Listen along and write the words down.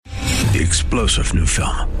The explosive new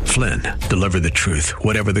film, Flynn, deliver the truth,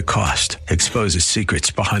 whatever the cost, exposes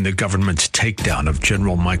secrets behind the government's takedown of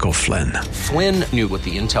General Michael Flynn. Flynn knew what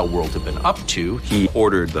the intel world had been up to. He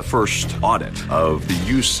ordered the first audit of the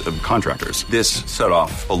use of contractors. This set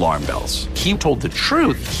off alarm bells. He told the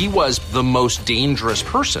truth. He was the most dangerous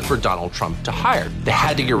person for Donald Trump to hire. They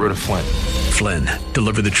had to get rid of Flynn. Flynn,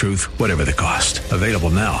 deliver the truth, whatever the cost. Available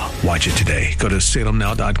now. Watch it today. Go to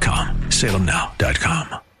salemnow.com.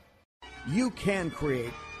 salemnow.com. You can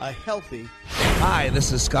create a healthy... Hi,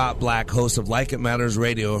 this is Scott Black, host of Like It Matters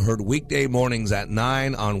Radio, heard weekday mornings at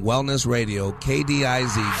 9 on Wellness Radio,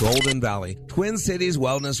 KDIZ, Golden Valley, Twin Cities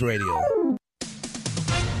Wellness Radio.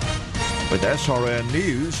 With SRN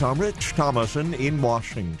News, I'm Rich Thomason in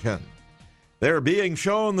Washington. They're being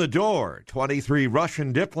shown the door. 23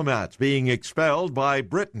 Russian diplomats being expelled by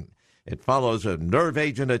Britain. It follows a nerve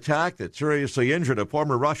agent attack that seriously injured a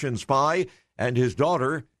former Russian spy and his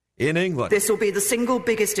daughter in England. This will be the single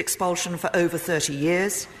biggest expulsion for over 30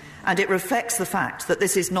 years, and it reflects the fact that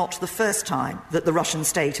this is not the first time that the Russian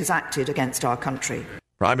state has acted against our country.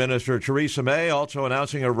 Prime Minister Theresa May also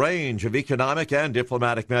announcing a range of economic and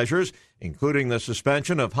diplomatic measures, including the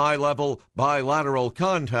suspension of high-level bilateral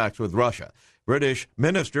contacts with Russia. British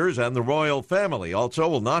ministers and the royal family also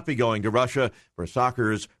will not be going to Russia for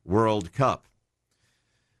soccer's World Cup.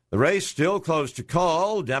 The race still close to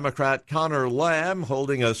call. Democrat Connor Lamb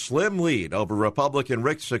holding a slim lead over Republican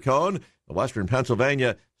Rick Saccone, the Western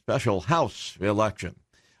Pennsylvania special House election.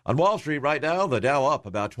 On Wall Street right now, the Dow up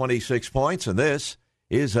about 26 points, and this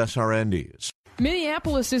is SRN News.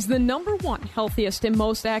 Minneapolis is the #1 healthiest and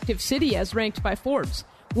most active city as ranked by Forbes.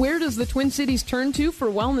 Where does the Twin Cities turn to for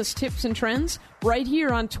wellness tips and trends? Right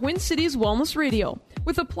here on Twin Cities Wellness Radio.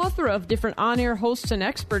 With a plethora of different on-air hosts and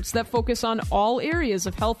experts that focus on all areas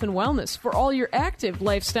of health and wellness for all your active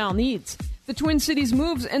lifestyle needs. The Twin Cities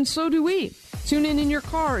moves, and so do we. Tune in your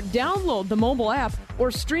car, download the mobile app, or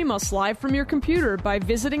stream us live from your computer by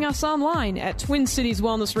visiting us online at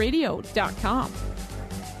TwinCitiesWellnessRadio.com.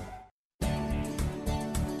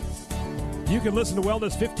 You can listen to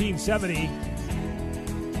Wellness 1570,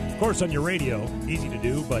 of course, on your radio. Easy to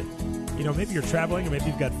do, but maybe you're traveling, or maybe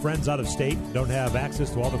you've got friends out of state, don't have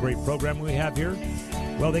access to all the great programming we have here.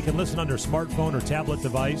 Well, they can listen on their smartphone or tablet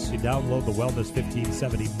device. You download the Wellness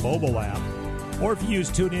 1570 mobile app. Or if you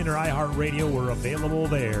use TuneIn or iHeartRadio, we're available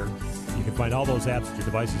there. You can find all those apps at your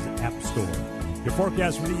device's app store. Your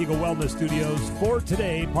forecast from the Eagle Wellness Studios for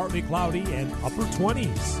today, partly cloudy and upper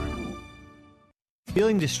 20s.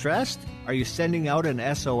 Feeling distressed? Are you sending out an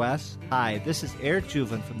SOS? Hi, this is Eric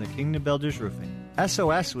Juven from the Kingdom Builders Roofing.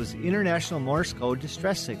 SOS was the International Morse Code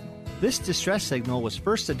Distress Signal. This distress signal was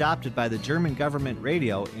first adopted by the German government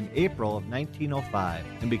radio in April of 1905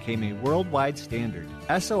 and became a worldwide standard.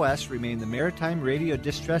 SOS remained the maritime radio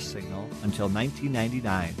distress signal until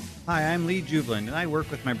 1999. Hi, I'm Lee Juveland, and I work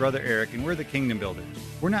with my brother Eric, and we're the Kingdom Builders.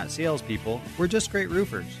 We're not salespeople, we're just great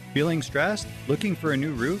roofers. Feeling stressed? Looking for a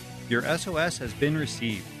new roof? Your SOS has been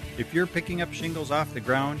received. If you're picking up shingles off the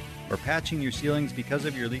ground or patching your ceilings because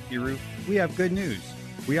of your leaky roof, we have good news.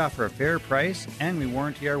 We offer a fair price and we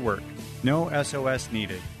warranty our work. No SOS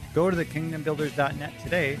needed. Go to thekingdombuilders.net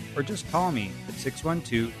today or just call me at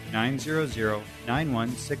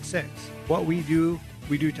 612-900-9166. What we do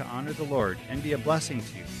to honor the Lord and be a blessing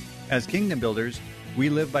to you. As Kingdom Builders, we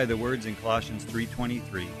live by the words in Colossians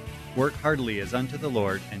 3:23. Work heartily as unto the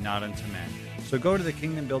Lord and not unto men. So go to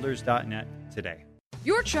thekingdombuilders.net today.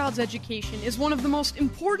 Your child's education is one of the most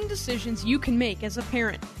important decisions you can make as a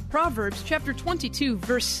parent. Proverbs chapter 22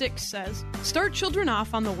 verse 6 says, "Start children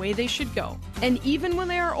off on the way they should go, and even when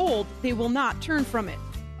they are old, they will not turn from it."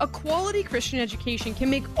 A quality Christian education can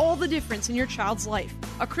make all the difference in your child's life.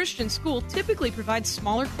 A Christian school typically provides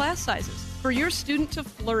smaller class sizes for your student to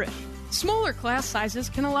flourish. Smaller class sizes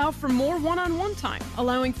can allow for more one-on-one time,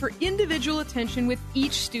 allowing for individual attention with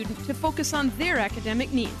each student to focus on their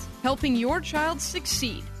academic needs, helping your child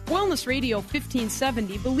succeed. Wellness Radio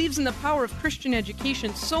 1570 believes in the power of Christian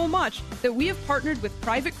education so much that we have partnered with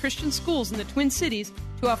private Christian schools in the Twin Cities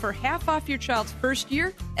to offer half off your child's first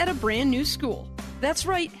year at a brand new school. That's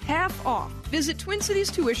right, half off. Visit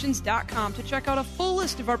TwinCitiesTuitions.com to check out a full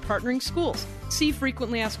list of our partnering schools. See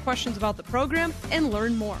frequently asked questions about the program and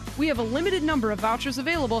learn more. We have a limited number of vouchers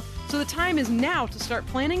available, so the time is now to start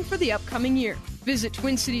planning for the upcoming year. Visit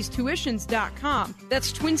TwinCitiesTuitions.com.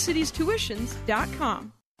 That's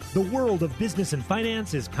TwinCitiesTuitions.com. The world of business and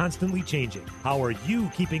finance is constantly changing. How are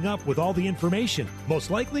you keeping up with all the information?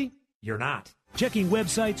 Most likely, you're not. Checking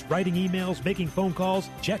websites, writing emails, making phone calls,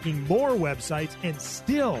 checking more websites, and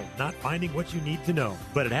still not finding what you need to know.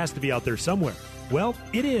 But it has to be out there somewhere. Well,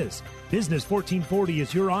 it is. Business 1440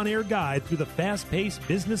 is your on-air guide through the fast-paced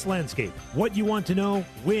business landscape. What you want to know,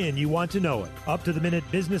 when you want to know it. Up-to-the-minute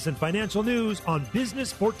business and financial news on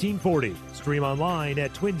Business 1440. Stream online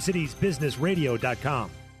at TwinCitiesBusinessRadio.com.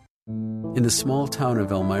 In the small town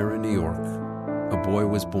of Elmira, New York, a boy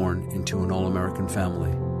was born into an all-American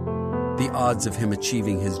family. The odds of him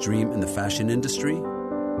achieving his dream in the fashion industry?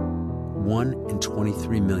 1 in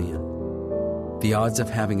 23 million. The odds of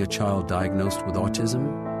having a child diagnosed with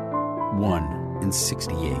autism? 1 in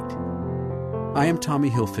 68. I am Tommy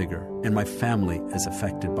Hilfiger, and my family is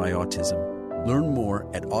affected by autism. Learn more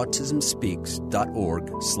at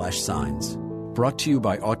autismspeaks.org/signs. Brought to you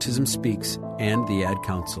by Autism Speaks and the Ad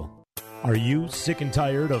Council. Are you sick and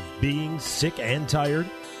tired of being sick and tired?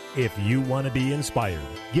 If you want to be inspired,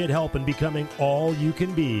 get help in becoming all you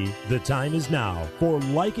can be, the time is now for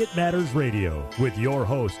Like It Matters Radio with your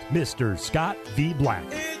host, Mr. Scott V. Black.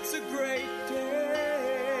 It's a great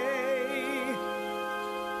day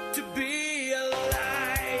to be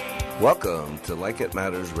alive. Welcome to Like It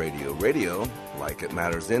Matters Radio. Radio, like it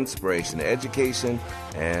matters, inspiration, education,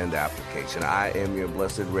 and application. I am your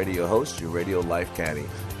blessed radio host, your radio life caddy,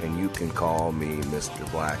 and you can call me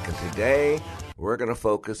Mr. Black. And today, we're going to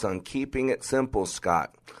focus on keeping it simple,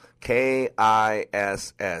 Scott.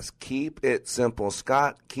 K-I-S-S. Keep it simple,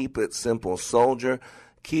 Scott. Keep it simple, soldier.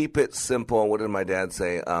 Keep it simple. What did my dad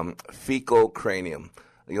say? Fecal cranium.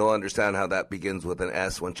 You'll understand how that begins with an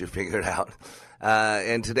S once you figure it out.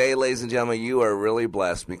 And today, ladies and gentlemen, you are really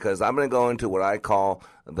blessed because I'm going to go into what I call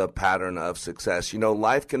the pattern of success. You know,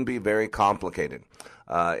 life can be very complicated,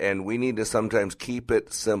 and we need to sometimes keep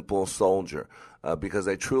it simple, soldier. Because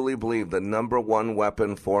I truly believe the number one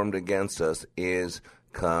weapon formed against us is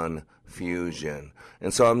confusion.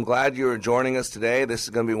 And so I'm glad you're joining us today. This is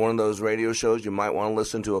going to be one of those radio shows you might want to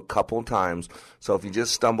listen to a couple times. So if you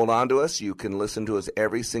just stumbled onto us, you can listen to us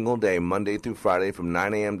every single day, Monday through Friday from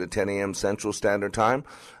 9 a.m. to 10 a.m. Central Standard Time.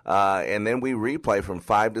 And then we replay from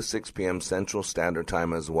 5 to 6 p.m. Central Standard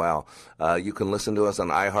Time as well. You can listen to us on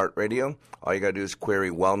iHeartRadio. All you got to do is query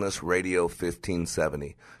Wellness Radio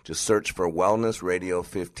 1570. Just search for Wellness Radio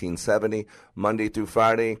 1570, Monday through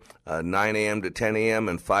Friday, 9 a.m. to 10 a.m.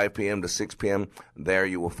 and 5 p.m. to 6 p.m. There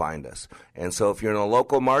you will find us. And so if you're in the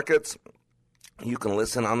local markets, you can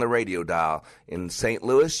listen on the radio dial. In St.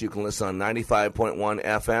 Louis, you can listen on 95.1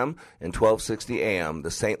 FM and 1260 AM. The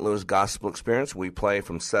St. Louis Gospel Experience, we play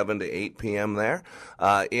from 7 to 8 p.m. there.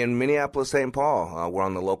 In Minneapolis, St. Paul, we're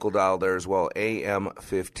on the local dial there as well, AM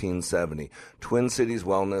 1570.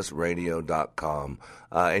 TwinCitiesWellnessRadio.com.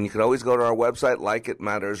 And you can always go to our website,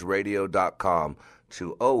 likeitmattersradio.com,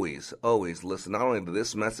 to always listen not only to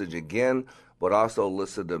this message again, but also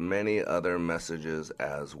listen to many other messages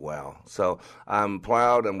as well. So I'm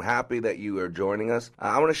proud, I'm happy that you are joining us.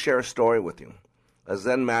 I want to share a story with you. A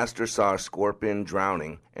Zen master saw a scorpion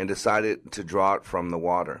drowning and decided to draw it from the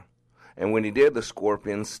water. And when he did, the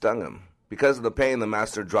scorpion stung him. Because of the pain, the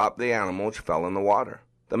master dropped the animal, which fell in the water.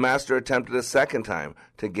 The master attempted a second time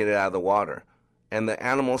to get it out of the water, and the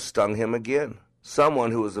animal stung him again.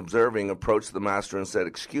 Someone who was observing approached the master and said,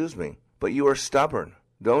 "Excuse me, but you are stubborn.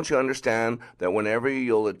 Don't you understand that whenever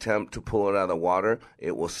you'll attempt to pull it out of the water,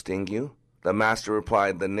 it will sting you?" The master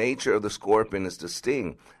replied, "The nature of the scorpion is to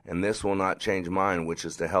sting, and this will not change mine, which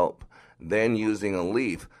is to help." Then, using a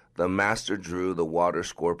leaf, the master drew the water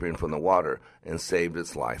scorpion from the water and saved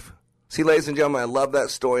its life. See, ladies and gentlemen, I love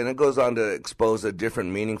that story, and it goes on to expose a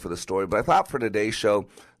different meaning for the story. But I thought for today's show,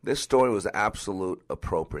 this story was absolute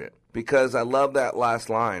appropriate because I love that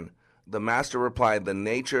last line. The master replied, "The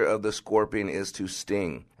nature of the scorpion is to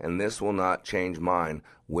sting, and this will not change mine,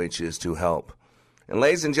 which is to help." And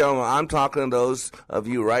ladies and gentlemen, I'm talking to those of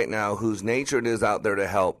you right now whose nature it is out there to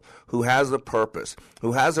help, who has a purpose,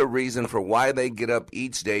 who has a reason for why they get up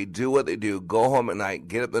each day, do what they do, go home at night,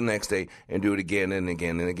 get up the next day, and do it again and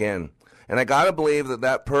again and again. And I got to believe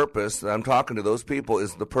that purpose that I'm talking to those people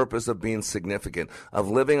is the purpose of being significant, of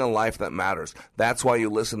living a life that matters. That's why you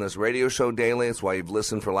listen to this radio show daily. It's why you've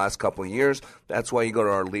listened for the last couple of years. That's why you go to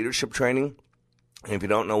our leadership training. And if you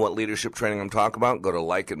don't know what leadership training I'm talking about, go to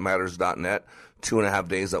likeitmatters.net. 2.5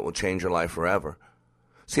 days that will change your life forever.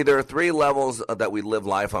 See, there are 3 levels that we live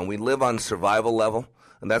life on. We live on survival level.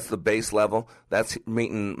 And that's the base level. That's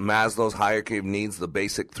meeting Maslow's hierarchy of needs, the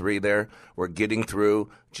basic 3 there. We're getting through.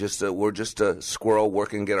 We're just a squirrel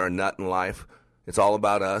working to get our nut in life. It's all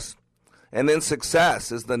about us. And then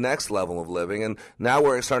success is the next level of living. And now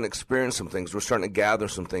we're starting to experience some things. We're starting to gather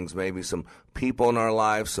some things, maybe some people in our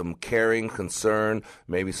lives, some caring, concern,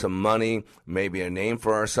 maybe some money, maybe a name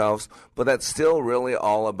for ourselves. But that's still really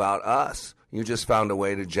all about us. You just found a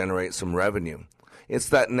way to generate some revenue. It's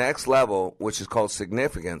that next level, which is called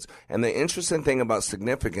significance. And the interesting thing about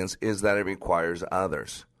significance is that it requires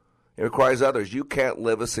others. It requires others. You can't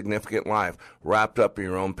live a significant life wrapped up in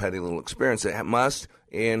your own petty little experience. It must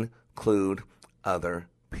include other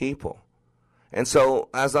people. And so,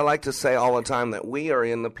 as I like to say all the time, that we are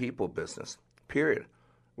in the people business, period.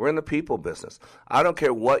 We're in the people business. I don't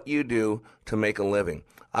care what you do to make a living.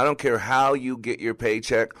 I don't care how you get your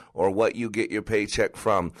paycheck or what you get your paycheck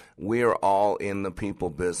from. We are all in the people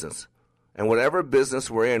business. And whatever business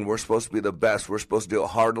we're in, we're supposed to be the best. We're supposed to do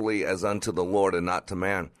it heartily as unto the Lord and not to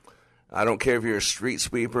man. I don't care if you're a street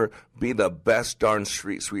sweeper, be the best darn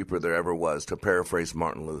street sweeper there ever was, to paraphrase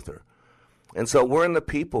Martin Luther. And so we're in the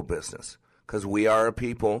people business because we are a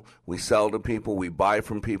people. We sell to people. We buy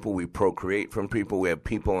from people. We procreate from people. We have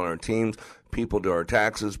people on our teams. People do our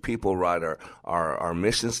taxes. People write our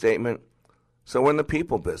mission statement. So we're in the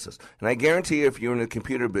people business. And I guarantee you, if you're in the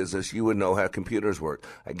computer business, you would know how computers work.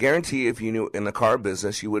 I guarantee you, if you knew in the car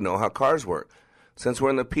business, you would know how cars work. Since we're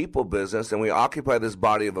in the people business and we occupy this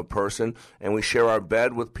body of a person and we share our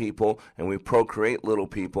bed with people and we procreate little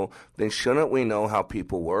people, then shouldn't we know how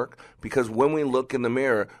people work? Because when we look in the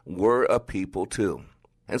mirror, we're a people too.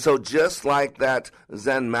 And so just like that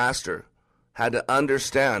Zen master had to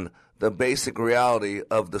understand the basic reality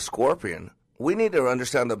of the scorpion, we need to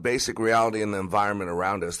understand the basic reality in the environment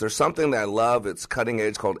around us. There's something that I love. It's cutting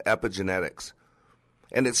edge, called epigenetics.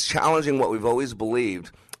 And it's challenging what we've always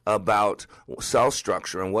believed about cell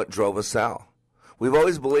structure and what drove a cell. We've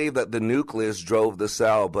always believed that the nucleus drove the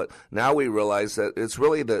cell, but now we realize that it's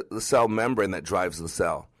really the cell membrane that drives the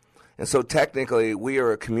cell. And so technically, we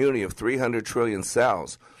are a community of 300 trillion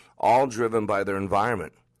cells, all driven by their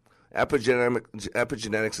environment.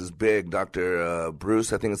 Epigenetics is big. Dr.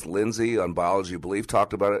 Bruce, I think it's Lindsay on Biology Belief,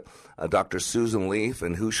 talked about it. Dr. Susan Leaf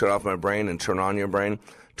and Who Shut Off My Brain and Turn On Your Brain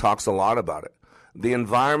talks a lot about it. The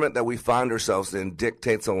environment that we find ourselves in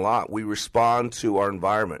dictates a lot. We respond to our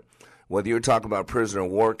environment. Whether you're talking about prisoner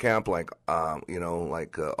of war camp, like all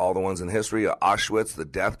the ones in history, Auschwitz, the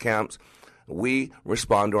death camps, we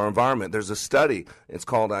respond to our environment. There's a study. It's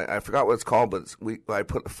called, I forgot what it's called, but I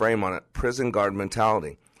put the frame on it, prison guard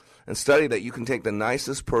mentality. And study that you can take the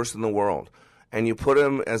nicest person in the world and you put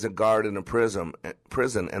him as a guard in a prison,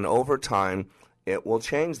 and over time it will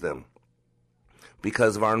change them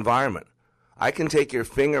because of our environment. I can take your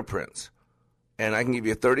fingerprints, and I can give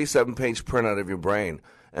you a 37-page printout of your brain.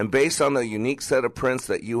 And based on the unique set of prints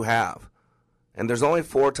that you have, and there's only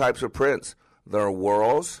 4 types of prints. There are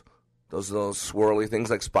whorls, those swirly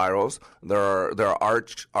things like spirals. There are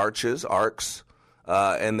arches, arcs,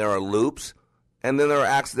 and there are loops. And then there are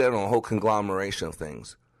accidental, a whole conglomeration of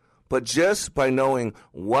things. But just by knowing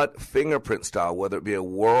what fingerprint style, whether it be a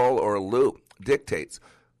whorl or a loop, dictates.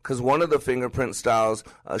 Because one of the fingerprint styles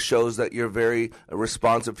shows that you're very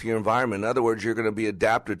responsive to your environment. In other words, you're going to be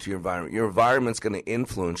adapted to your environment. Your environment's going to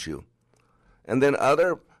influence you. And then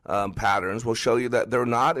other patterns will show you that they're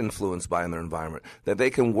not influenced by their environment, that they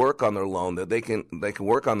can work on their own, that they can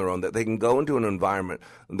work on their own, that they can go into an environment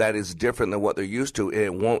that is different than what they're used to, and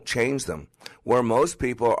it won't change them. Where most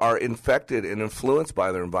people are infected and influenced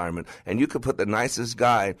by their environment, and you could put the nicest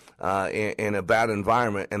guy in a bad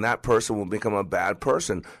environment, and that person will become a bad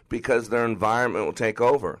person because their environment will take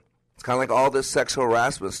over. It's kind of like all this sexual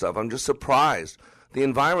harassment stuff. I'm just surprised. The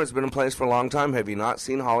environment's been in place for a long time. Have you not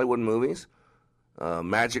seen Hollywood movies?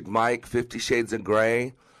 Magic Mike, 50 Shades of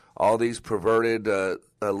Grey, all these perverted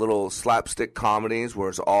little slapstick comedies where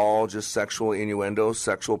it's all just sexual innuendo,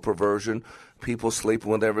 sexual perversion, people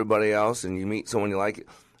sleeping with everybody else, and you meet someone you like.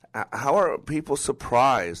 How are people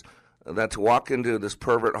surprised that to walk into this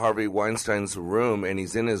pervert Harvey Weinstein's room and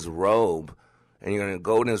he's in his robe and you're going to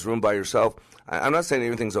go in his room by yourself? I'm not saying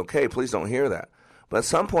everything's okay. Please don't hear that. But at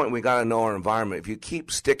some point, we got to know our environment. If you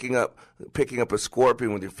keep picking up a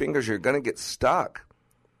scorpion with your fingers, you're going to get stuck.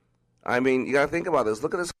 I mean, you got to think about this.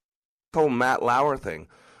 Look at this whole Matt Lauer thing.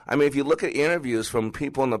 I mean, if you look at interviews from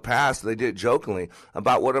people in the past, they did it jokingly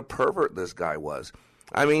about what a pervert this guy was.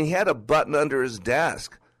 I mean, he had a button under his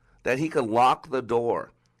desk that he could lock the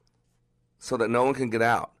door so that no one can get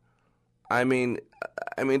out. I mean,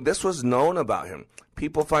 this was known about him.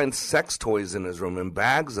 People find sex toys in his room and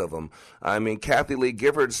bags of them. I mean, Kathy Lee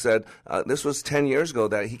Gifford said this was 10 years ago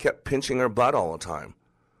that he kept pinching her butt all the time.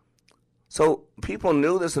 So people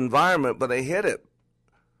knew this environment, but they hid it.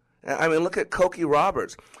 I mean, look at Cokie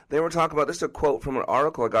Roberts. They were talking about, this is a quote from an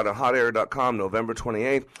article I got on hotair.com, November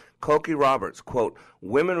 28th. Cokie Roberts, quote,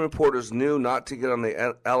 women reporters knew not to get on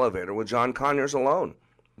the elevator with John Conyers alone.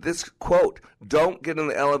 This quote, don't get in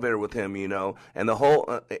the elevator with him, you know, and the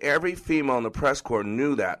whole, every female in the press corps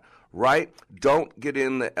knew that, right? Don't get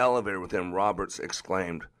in the elevator with him, Roberts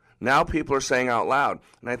exclaimed. Now people are saying out loud,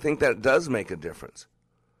 and I think that does make a difference.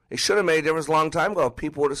 It should have made a difference a long time ago if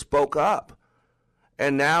people would have spoke up.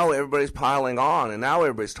 And now everybody's piling on, and now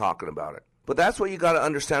everybody's talking about it. But that's what you got to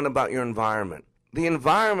understand about your environment. The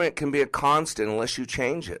environment can be a constant unless you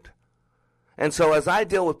change it. And so as I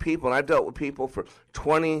deal with people, and I've dealt with people for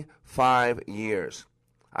 25 years,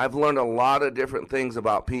 I've learned a lot of different things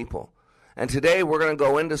about people. And today we're going to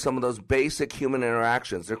go into some of those basic human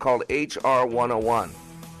interactions. They're called HR 101.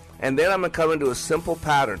 And then I'm going to come into a simple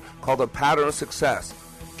pattern called a pattern of success.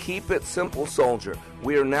 Keep it simple, soldier.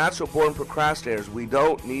 We are natural-born procrastinators. We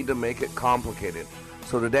don't need to make it complicated.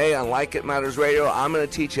 So today on Like It Matters Radio, I'm going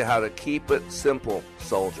to teach you how to keep it simple,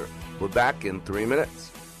 soldier. We're back in 3 minutes.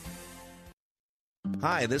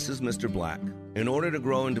 Hi, this is Mr. Black. In order to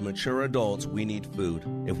grow into mature adults, we need food.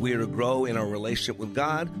 If we are to grow in our relationship with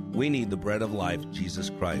God, we need the bread of life, Jesus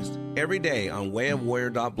Christ. Every day on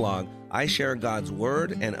wayofwarrior.blog, I share God's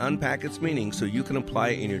Word and unpack its meaning so you can apply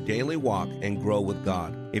it in your daily walk and grow with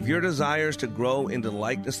God. If your desire is to grow into the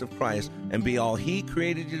likeness of Christ and be all He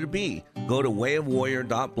created you to be, go to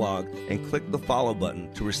wayofwarrior.blog and click the follow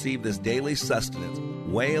button to receive this daily sustenance.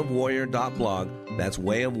 Wayofwarrior.blog, that's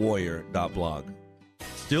wayofwarrior.blog.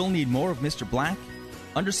 Still need more of Mr. Black?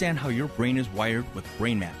 Understand how your brain is wired with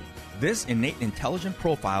brain mapping. This innate intelligent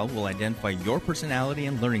profile will identify your personality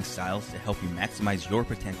and learning styles to help you maximize your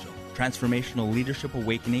potential. Transformational Leadership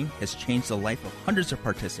Awakening has changed the life of hundreds of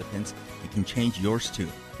participants and can change yours too.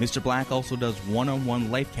 Mr. Black also does one-on-one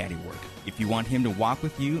life caddy work. If you want him to walk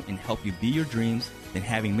with you and help you be your dreams, then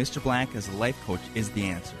having Mr. Black as a life coach is the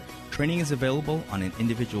answer. Training is available on an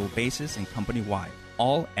individual basis and company-wide,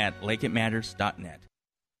 all at lakeitmatters.net.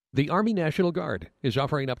 The Army National Guard is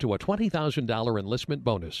offering up to a $20,000 enlistment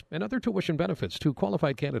bonus and other tuition benefits to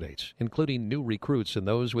qualified candidates, including new recruits and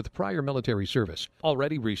those with prior military service.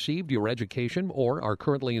 Already received your education or are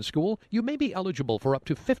currently in school? You may be eligible for up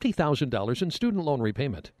to $50,000 in student loan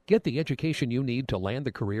repayment. Get the education you need to land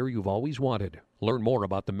the career you've always wanted. Learn more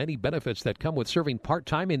about the many benefits that come with serving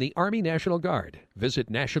part-time in the Army National Guard.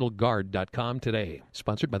 Visit NationalGuard.com today.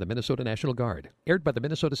 Sponsored by the Minnesota National Guard. Aired by the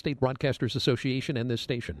Minnesota State Broadcasters Association and this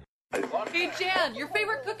station. Hey, Jan, your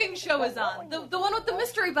favorite cooking show is on. The one with the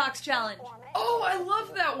Mystery Box Challenge. Oh, I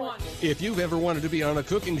love that one. If you've ever wanted to be on a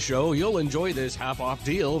cooking show, you'll enjoy this half-off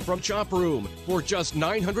deal from Chop Room. For just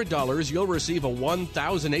 $900, you'll receive a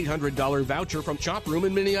 $1,800 voucher from Chop Room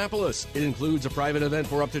in Minneapolis. It includes a private event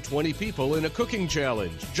for up to 20 people in a cooking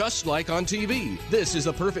challenge, just like on TV. This is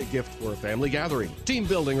a perfect gift for a family gathering, team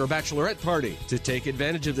building, or bachelorette party. To take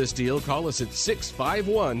advantage of this deal, call us at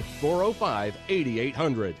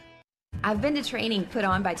 651-405-8800. I've been to training put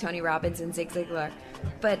on by Tony Robbins and Zig Ziglar,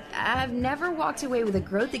 but I've never walked away with a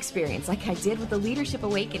growth experience like I did with the Leadership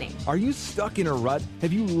Awakening. Are you stuck in a rut?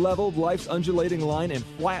 Have you leveled life's undulating line and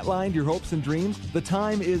flatlined your hopes and dreams? The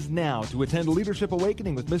time is now to attend Leadership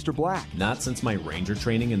Awakening with Mr. Black. Not since my Ranger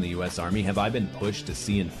training in the U.S. Army have I been pushed to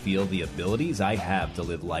see and feel the abilities I have to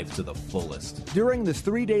live life to the fullest. During this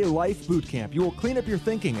 3-day life boot camp, you will clean up your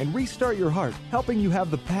thinking and restart your heart, helping you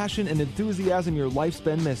have the passion and enthusiasm your life's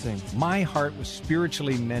been missing. My heart was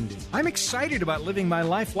spiritually mended. I'm excited about living my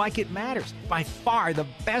life like it matters. By far the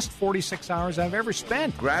best 46 hours I've ever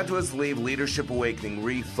spent. Graduates leave Leadership Awakening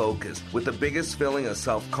refocused with the biggest feeling of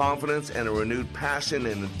self-confidence and a renewed passion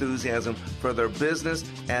and enthusiasm for their business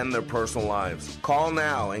and their personal lives. Call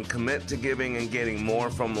now and commit to giving and getting more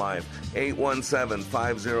from life.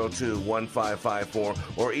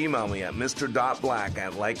 817-502-1554 or email me at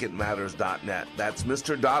mr.black@likeitmatters.net. That's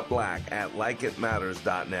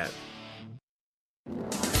mr.black@likeitmatters.net.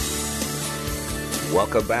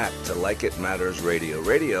 Welcome back to Like It Matters Radio.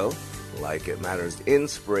 Radio, like it matters,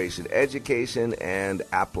 inspiration, education, and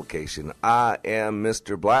application. I am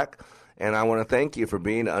Mr. Black, and I want to thank you for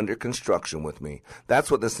being under construction with me. That's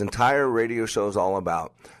what this entire radio show is all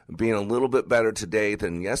about. Being a little bit better today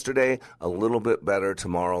than yesterday, a little bit better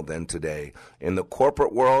tomorrow than today. In the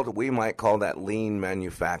corporate world, we might call that lean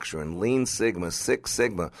manufacturing, Lean Sigma, Six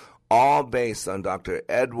Sigma, all based on Dr.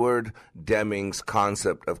 Edward Deming's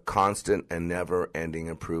concept of constant and never-ending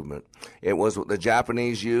improvement. It was what the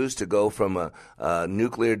Japanese used to go from a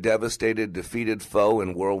nuclear-devastated, defeated foe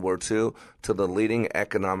in World War II to the leading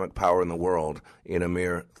economic power in the world in a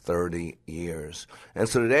mere 30 years. And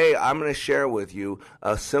so today I'm going to share with you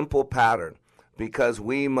a simple pattern, because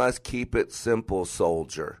we must keep it simple,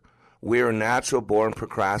 soldier. We are natural-born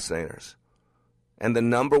procrastinators. And the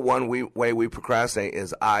number one way we procrastinate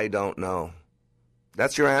is, I don't know.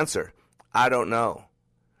 That's your answer. I don't know.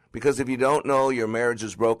 Because if you don't know your marriage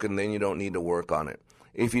is broken, then you don't need to work on it.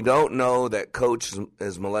 If you don't know that coach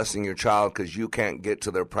is molesting your child because you can't get to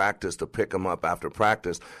their practice to pick them up after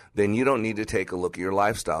practice, then you don't need to take a look at your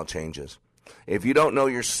lifestyle changes. If you don't know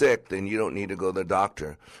you're sick, then you don't need to go to the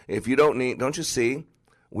doctor. If you don't you see,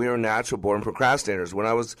 we are natural-born procrastinators. When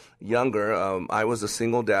I was younger, I was a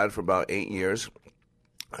single dad for about 8 years.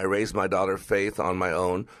 I raised my daughter Faith on my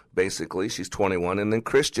own, basically. She's 21. And then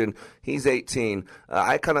Christian, he's 18.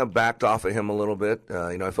 I kind of backed off of him a little bit.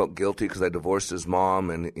 I felt guilty because I divorced his mom,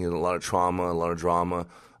 and a lot of trauma, a lot of drama.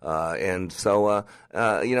 Again,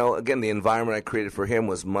 the environment I created for him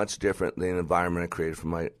was much different than the environment I created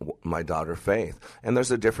for my daughter Faith. And there's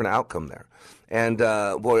a different outcome there. And,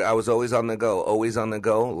 I was always on the go, always on the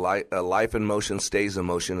go. Life in motion stays in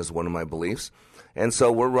motion is one of my beliefs. And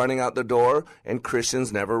so we're running out the door, and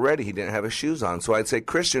Christian's never ready. He didn't have his shoes on. So I'd say,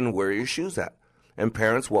 Christian, where are your shoes at? And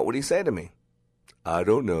parents, what would he say to me? I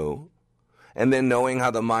don't know. And then knowing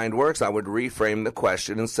how the mind works, I would reframe the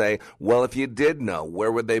question and say, well, if you did know,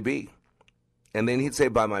 where would they be? And then he'd say,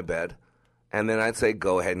 by my bed. And then I'd say,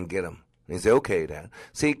 go ahead and get them. And he'd say, okay, Dad.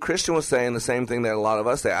 See, Christian was saying the same thing that a lot of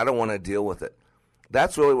us say, I don't want to deal with it.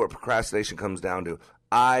 That's really what procrastination comes down to.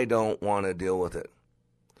 I don't want to deal with it.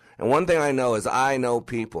 And one thing I know is I know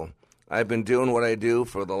people. I've been doing what I do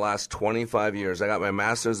for the last 25 years. I got my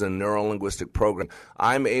master's in neuro-linguistic programming.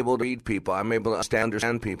 I'm able to read people. I'm able to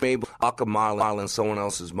understand people. I'm able to walk a mile in someone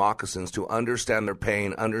else's moccasins to understand their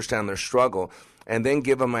pain, understand their struggle, and then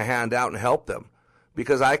give them a hand out and help them.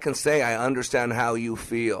 Because I can say I understand how you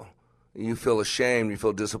feel. You feel ashamed. You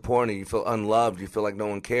feel disappointed. You feel unloved. You feel like no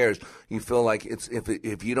one cares. You feel like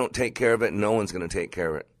if you don't take care of it, no one's going to take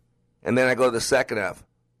care of it. And then I go to the second F.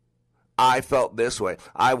 I felt this way.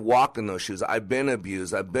 I walked in those shoes. I've been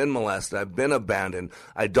abused. I've been molested. I've been abandoned.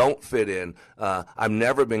 I don't fit in. I've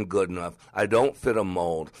never been good enough. I don't fit a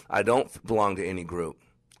mold. I don't belong to any group.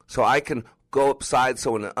 So I can go beside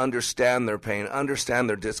someone and understand their pain, understand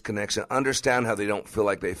their disconnection, understand how they don't feel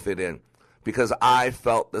like they fit in. Because I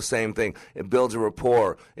felt the same thing. It builds a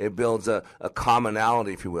rapport. It builds a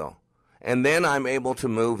commonality, if you will. And then I'm able to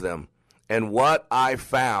move them. And what I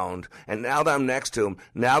found, and now that I'm next to them,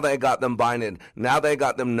 now that I got them binded, now that I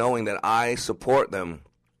got them knowing that I support them,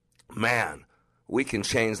 man, we can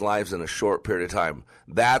change lives in a short period of time.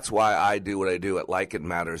 That's why I do what I do at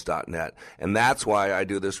likeitmatters.net. And that's why I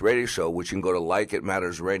do this radio show, which you can go to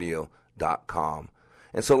likeitmattersradio.com.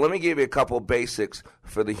 And so let me give you a couple basics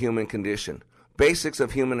for the human condition. Basics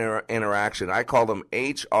of human interaction. I call them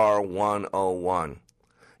HR 101.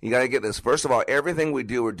 You got to get this. First of all, everything we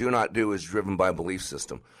do or do not do is driven by a belief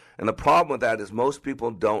system. And the problem with that is most people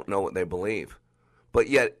don't know what they believe. But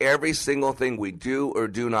yet every single thing we do or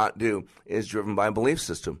do not do is driven by a belief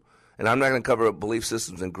system. And I'm not going to cover belief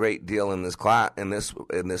systems in great deal in this class, in this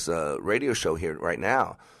radio show here right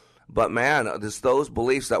now. But man, it's those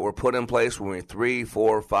beliefs that were put in place when we were 3,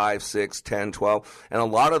 4, 5, 6, 10, 12, and a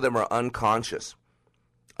lot of them are unconscious.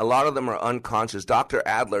 A lot of them are unconscious. Dr.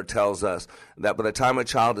 Adler tells us that by the time a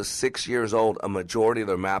child is 6 years old, a majority of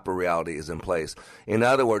their map of reality is in place. In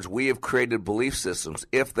other words, we have created belief systems,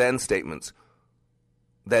 if-then statements,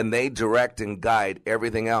 then they direct and guide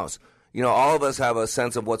everything else. You know, all of us have a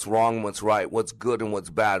sense of what's wrong and what's right, what's good and what's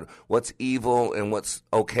bad, what's evil and what's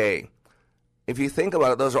okay. If you think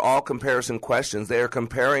about it, those are all comparison questions. They are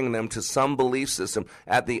comparing them to some belief system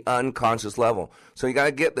at the unconscious level. So you got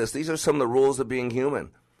to get this. These are some of the rules of being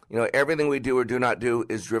human. You know, everything we do or do not do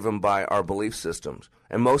is driven by our belief systems.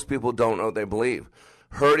 And most people don't know what they believe.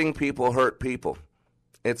 Hurting people hurt people.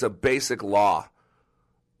 It's a basic law.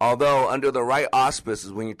 Although under the right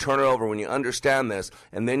auspices, when you turn it over, when you understand this,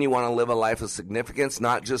 and then you want to live a life of significance,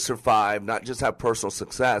 not just survive, not just have personal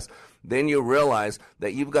success, then you realize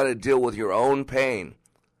that you've got to deal with your own pain.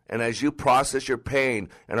 And as you process your pain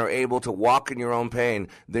and are able to walk in your own pain,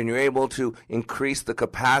 then you're able to increase the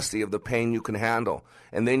capacity of the pain you can handle.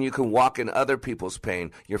 And then you can walk in other people's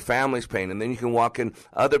pain, your family's pain, and then you can walk in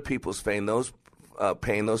other people's pain, those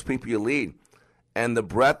people you lead. And the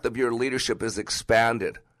breadth of your leadership is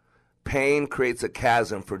expanded. Pain creates a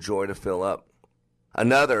chasm for joy to fill up.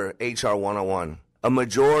 Another HR 101. A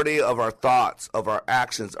majority of our thoughts, of our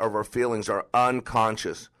actions, of our feelings are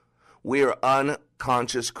unconscious. We are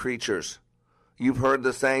unconscious creatures. You've heard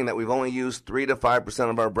the saying that we've only used 3 to 5%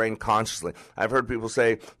 of our brain consciously. I've heard people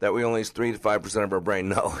say that we only use 3 to 5% of our brain.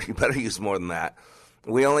 No, you better use more than that.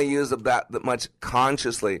 We only use that much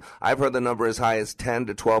consciously. I've heard the number as high as 10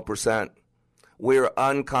 to 12%. We're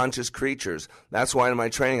unconscious creatures. That's why in my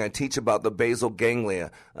training I teach about the basal ganglia,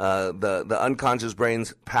 the unconscious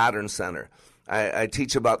brain's pattern center. I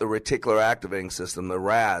teach about the reticular activating system, the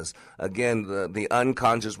RAS, again, the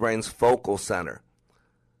unconscious brain's focal center.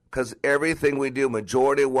 Because everything we do,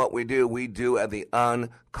 majority of what we do at the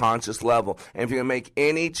unconscious level. And if you're going to make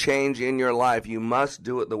any change in your life, you must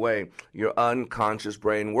do it the way your unconscious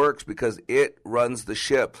brain works, because it runs the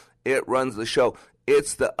ship. It runs the show.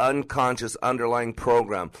 It's the unconscious underlying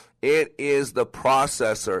program. It is the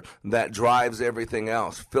processor that drives everything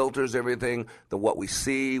else, filters everything, what we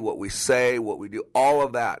see, what we say, what we do, all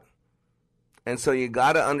of that. And so you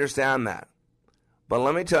got to understand that. But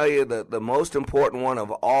let me tell you the most important one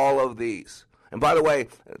of all of these. And by the way,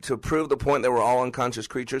 to prove the point that we're all unconscious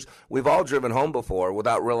creatures, we've all driven home before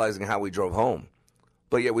without realizing how we drove home.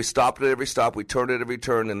 But yet we stopped at every stop, we turned at every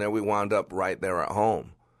turn, and then we wound up right there at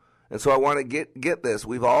home. And so I want to get this.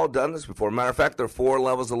 We've all done this before. Matter of fact, there are 4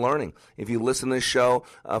 levels of learning. If you listen to this show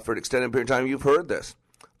for an extended period of time, you've heard this.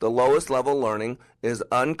 The lowest level of learning is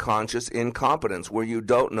unconscious incompetence, where you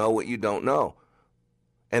don't know what you don't know.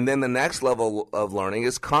 And then the next level of learning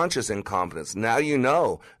is conscious incompetence. Now you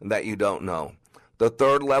know that you don't know. The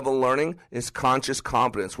third level of learning is conscious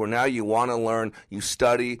competence, where now you want to learn, you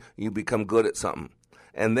study, you become good at something.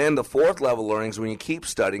 And then the fourth level of learning is when you keep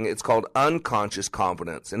studying, it's called unconscious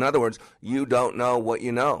competence. In other words, you don't know what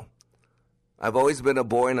you know. I've always been a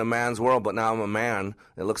boy in a man's world, but now I'm a man.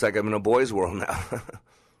 It looks like I'm in a boy's world now.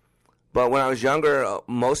 But when I was younger,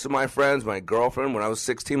 most of my friends, my girlfriend, when I was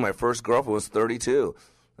 16, my first girlfriend was 32.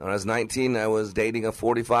 When I was 19, I was dating a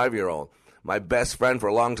 45-year-old. My best friend for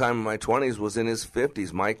a long time in my 20s was in his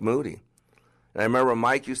 50s, Mike Moody. And I remember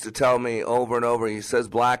Mike used to tell me over and over, he says,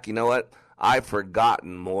 Black, you know what? I've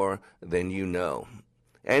forgotten more than you know.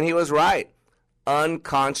 And he was right.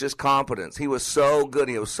 Unconscious competence. He was so good.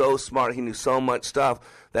 He was so smart. He knew so much stuff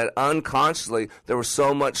that unconsciously there was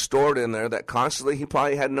so much stored in there that consciously he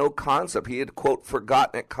probably had no concept. He had, quote,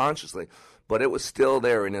 forgotten it consciously. But it was still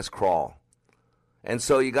there in his crawl. And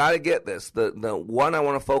so you got to get this. The one I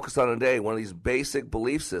want to focus on today, one of these basic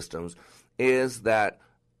belief systems, is that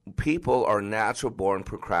people are natural-born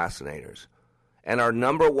procrastinators. And our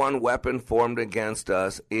number one weapon formed against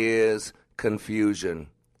us is confusion.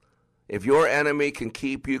 If your enemy can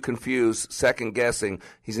keep you confused, second-guessing,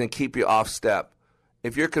 he's going to keep you off step.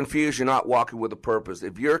 If you're confused, you're not walking with a purpose.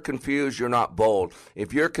 If you're confused, you're not bold.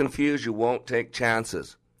 If you're confused, you won't take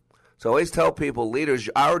chances. So I always tell people, leaders,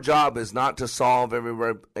 our job is not to solve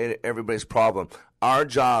everybody's problem. Our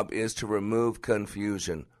job is to remove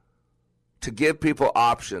confusion, to give people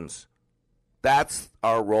options. That's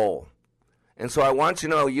our role. And so I want you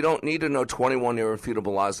to know, you don't need to know 21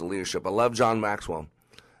 irrefutable laws of leadership. I love John Maxwell.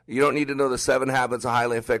 You don't need to know the 7 habits of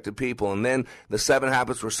highly effective people. And then the 7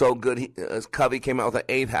 habits were so good, Covey came out with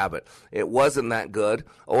the 8th habit. It wasn't that good,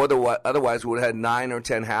 or otherwise we would have had 9 or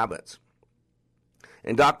 10 habits.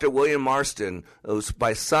 And Dr. William Marston, who's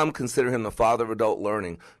by some consider him the father of adult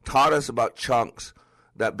learning, taught us about chunks.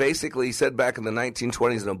 That basically, he said back in the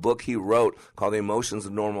 1920s in a book he wrote called The Emotions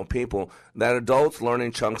of Normal People, that adults learn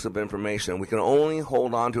in chunks of information. We can only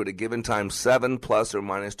hold on to at a given time 7 plus or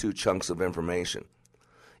minus 2 chunks of information.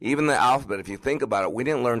 Even the alphabet, if you think about it, we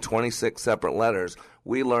didn't learn 26 separate letters.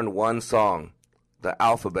 We learned one song, the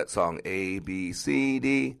alphabet song, A, B, C,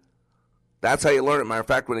 D. That's how you learn it. Matter of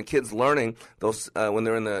fact, when a kid's learning, those when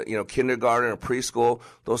they're in the kindergarten or preschool,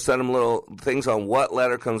 they'll send them little things on what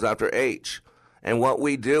letter comes after H. And what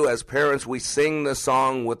we do as parents, we sing the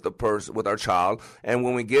song with with our child, and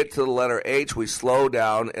when we get to the letter H, we slow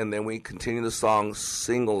down, and then we continue the song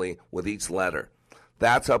singly with each letter.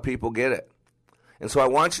 That's how people get it. And so I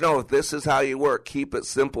want you to know, if this is how you work, keep it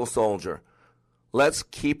simple, soldier. Let's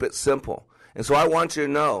keep it simple. And so I want you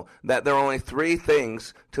to know that there are only 3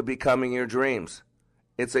 things to becoming your dreams.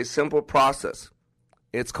 It's a simple process.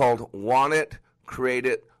 It's called want it, create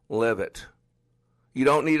it, live it. You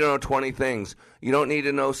don't need to know 20 things. You don't need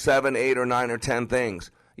to know 7, 8, or 9, or 10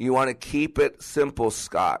 things. You want to keep it simple,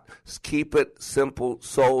 Scott. Keep it simple,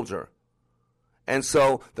 soldier. And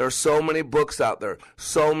so there are so many books out there,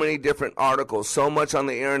 so many different articles, so much on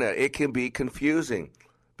the internet. It can be confusing.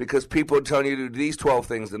 Because people are telling you to do these 12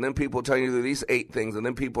 things, and then people are telling you to do these 8 things, and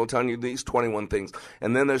then people are telling you these 21 things.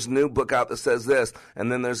 And then there's a new book out that says this,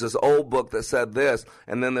 and then there's this old book that said this,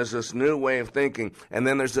 and then there's this new way of thinking, and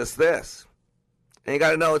then there's just this. And you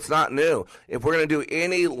got to know it's not new. If we're going to do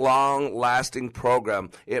any long-lasting program,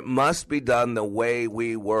 it must be done the way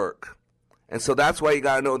we work. And so that's why you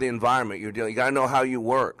got to know the environment you're dealing. You got to know how you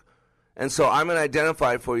work. And so I'm going to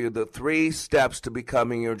identify for you the 3 steps to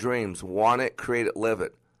becoming your dreams. Want it, create it, live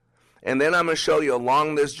it. And then I'm going to show you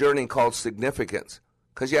along this journey called significance.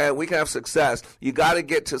 Because, yeah, we can have success. You got to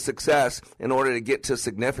get to success in order to get to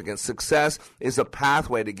significance. Success is a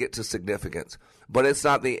pathway to get to significance. But it's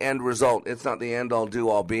not the end result. It's not the end-all,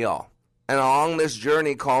 do-all, be-all. And along this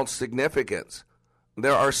journey called significance,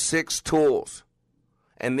 there are 6 tools.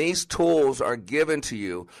 And these tools are given to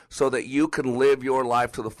you so that you can live your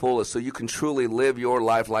life to the fullest, so you can truly live your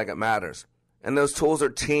life like it matters. And those tools are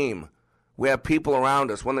team. We have people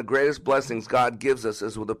around us. One of the greatest blessings God gives us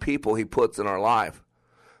is with the people he puts in our life.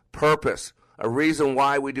 Purpose, a reason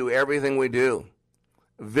why we do everything we do.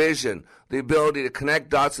 Vision, the ability to connect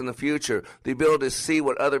dots in the future, the ability to see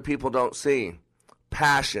what other people don't see.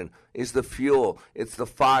 Passion is the fuel, it's the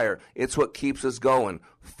fire, it's what keeps us going.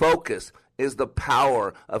 Focus is the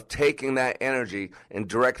power of taking that energy and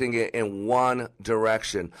directing it in one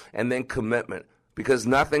direction. And then commitment. Because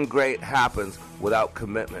nothing great happens without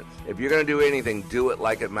commitment. If you're going to do anything, do it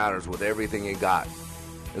like it matters with everything you got.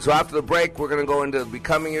 And so after the break, we're going to go into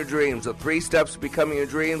becoming your dreams, the 3 steps to becoming your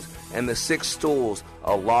dreams, and the 6 stools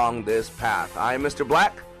along this path. I am Mr.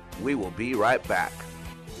 Black. We will be right back.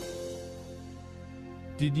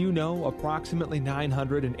 Did you know approximately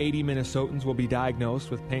 980 Minnesotans will be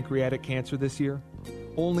diagnosed with pancreatic cancer this year?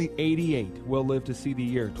 Only 88 will live to see the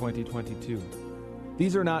year 2022.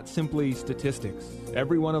 These are not simply statistics.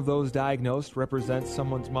 Every one of those diagnosed represents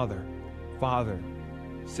someone's mother, father,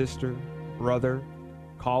 sister, brother,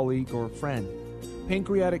 colleague, or friend.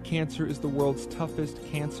 Pancreatic cancer is the world's toughest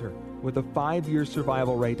cancer, with a 5-year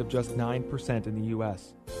survival rate of just 9% in the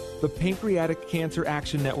U.S. The Pancreatic Cancer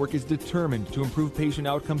Action Network is determined to improve patient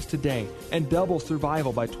outcomes today and double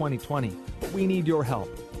survival by 2020. But we need your help.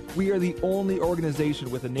 We are the only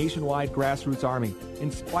organization with a nationwide grassroots army,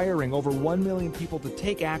 inspiring over 1 million people to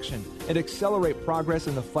take action and accelerate progress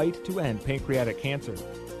in the fight to end pancreatic cancer.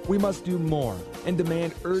 We must do more and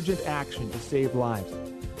demand urgent action to save lives.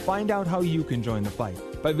 Find out how you can join the fight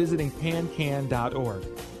by visiting pancan.org.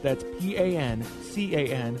 That's PANCAN.org.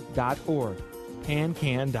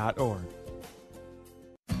 pancan.org.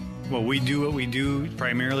 Well, we do what we do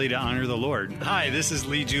primarily to honor the Lord. Hi, this is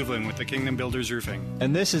Lee Juvelin with the Kingdom Builders Roofing.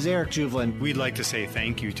 And this is Eric Juvelin. We'd like to say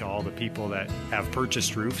thank you to all the people that have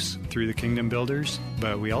purchased roofs through the Kingdom Builders,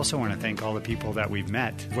 but we also want to thank all the people that we've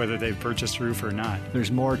met, whether they've purchased a roof or not. There's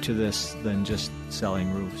more to this than just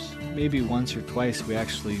selling roofs. Maybe once or twice we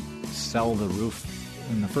actually sell the roof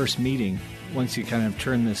in the first meeting. Once you kind of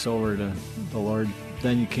turn this over to the Lord,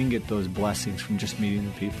 then you can get those blessings from just meeting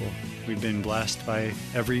the people. We've been blessed by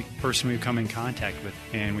every person we've come in contact with,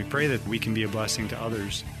 and we pray that we can be a blessing to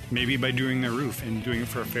others. Maybe by doing their roof and doing it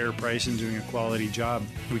for a fair price and doing a quality job.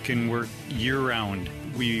 We can work year-round.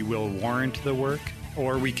 We will warrant the work,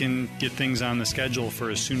 or we can get things on the schedule for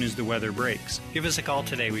as soon as the weather breaks. Give us a call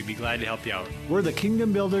today. We'd be glad to help you out. We're the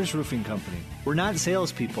Kingdom Builders Roofing Company. We're not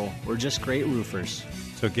salespeople. We're just great roofers.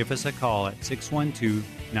 So give us a call at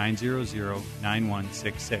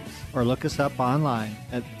 612-900-9166. Or look us up online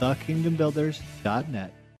at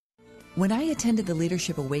thekingdombuilders.net. When I attended the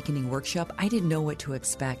Leadership Awakening workshop, I didn't know what to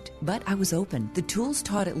expect, but I was open. The tools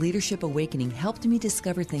taught at Leadership Awakening helped me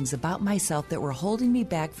discover things about myself that were holding me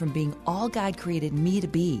back from being all God created me to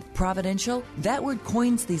be. Providential? That word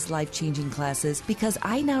coins these life-changing classes because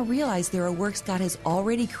I now realize there are works God has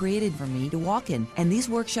already created for me to walk in, and these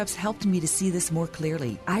workshops helped me to see this more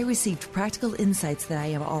clearly. I received practical insights that I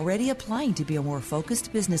am already applying to be a more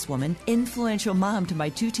focused businesswoman, influential mom to my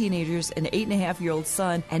 2 teenagers, an 8.5-year-old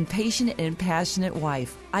son, and patient and passionate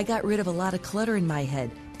wife. I got rid of a lot of clutter in my head.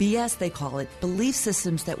 BS, they call it, belief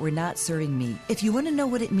systems that were not serving me. If you want to know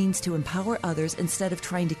what it means to empower others instead of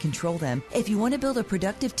trying to control them, if you want to build a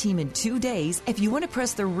productive team in 2 days, if you want to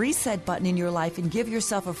press the reset button in your life and give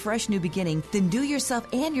yourself a fresh new beginning, then do yourself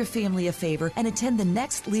and your family a favor and attend the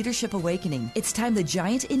next Leadership Awakening. It's time the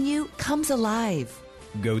giant in you comes alive.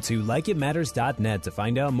 Go to likeitmatters.net to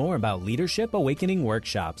find out more about Leadership Awakening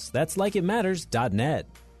workshops. That's likeitmatters.net.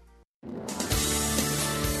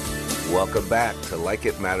 Welcome back to Like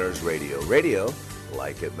It Matters Radio. Radio,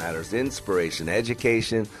 like it matters, inspiration,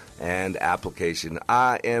 education, and application.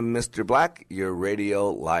 I am Mr. Black, your radio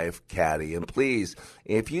life caddy. And please,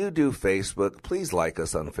 if you do Facebook, please like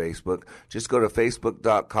us on Facebook. Just go to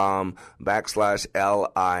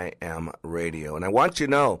facebook.com/LIM radio. And I want you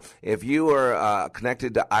to know, if you are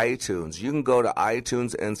connected to iTunes, you can go to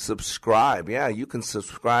iTunes and subscribe. Yeah, you can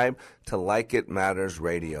subscribe to Like It Matters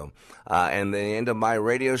Radio. And the end of my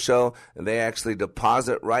radio show, they actually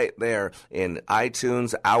deposit right there in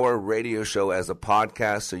iTunes our radio show as a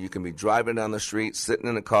podcast, so you can be driving down the street, sitting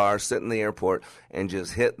in a car, sitting in the airport, and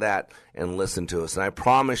just hit that and listen to us. And I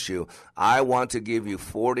promise you, I want to give you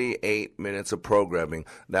 48 minutes of programming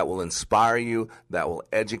that will inspire you, that will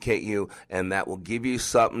educate you, and that will give you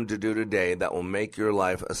something to do today that will make your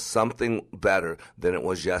life something better than it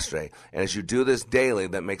was yesterday. And as you do this daily,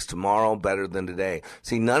 that makes tomorrow better than today.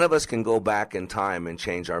 See, none of us can go back in time and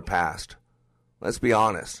change our past. Let's be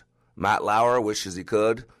honest. Matt Lauer wishes he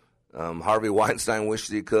could. Harvey Weinstein wishes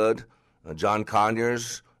he could. John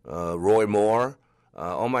Conyers, Roy Moore.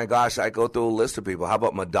 Oh my gosh, I go through a list of people. How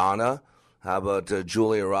about Madonna? How about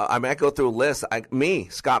Julia Roberts? I mean, I go through a list. Me,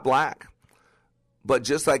 Scott Black. But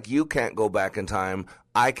just like you can't go back in time,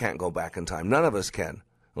 I can't go back in time. None of us can.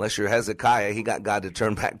 Unless you're Hezekiah, he got God to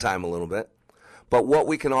turn back time a little bit. But what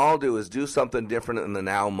we can all do is do something different in the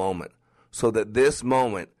now moment so that this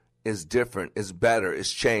moment is different, is better,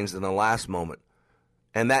 is changed than the last moment.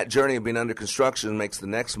 And that journey of being under construction makes the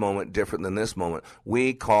next moment different than this moment.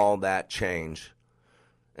 We call that change.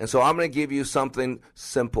 And so I'm going to give you something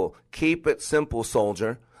simple. Keep it simple,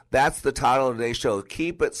 soldier. That's the title of today's show.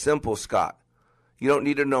 Keep it simple, Scott. You don't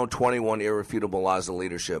need to know 21 irrefutable laws of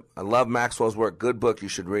leadership. I love Maxwell's work. Good book. You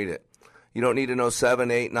should read it. You don't need to know 7,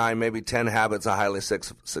 8, 9, maybe 10 habits of highly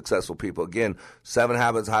successful people. Again, 7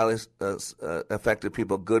 habits of highly effective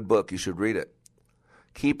people. Good book. You should read it.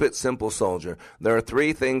 Keep it simple, soldier. There are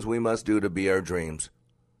 3 things we must do to be our dreams.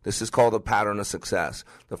 This is called the pattern of success.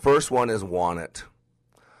 The first one is want it.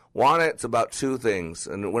 Want it's about 2 things.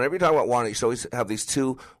 And whenever you talk about want it, you should always have these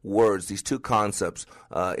 2 words, these 2 concepts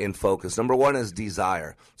in focus. Number 1 is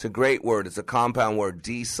desire. It's a great word. It's a compound word,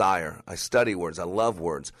 desire. I study words. I love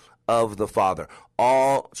words. Of the Father.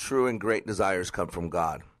 All true and great desires come from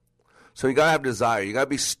God. So you got to have desire. You got to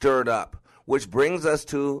be stirred up, which brings us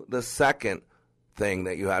to the second thing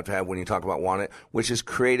that you have to have when you talk about want it, which is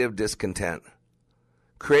creative discontent.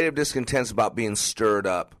 Creative discontent is about being stirred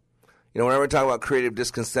up. You know, whenever I talk about creative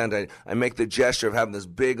discontent, I make the gesture of having this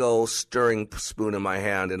big old stirring spoon in my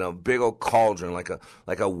hand and a big old cauldron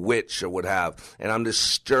like a witch would have, and I'm just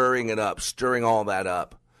stirring it up, stirring all that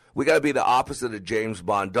up. We got to be the opposite of James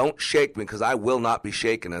Bond. Don't shake me, because I will not be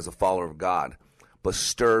shaken as a follower of God, but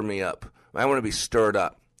stir me up. I want to be stirred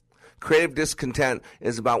up. Creative discontent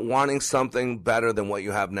is about wanting something better than what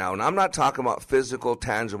you have now. And I'm not talking about physical,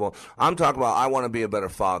 tangible. I'm talking about I want to be a better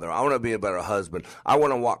father. I want to be a better husband. I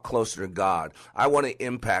want to walk closer to God. I want to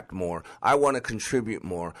impact more. I want to contribute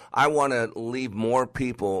more. I want to leave more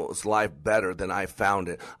people's life better than I found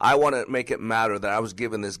it. I want to make it matter that I was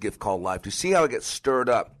given this gift called life. Do you see how I get stirred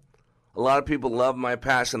up? A lot of people love my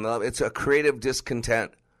passion. It's a creative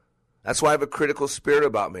discontent. That's why I have a critical spirit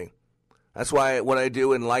about me. That's why what I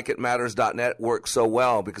do in likeitmatters.net works so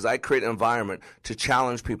well, because I create an environment to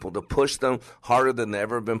challenge people, to push them harder than they've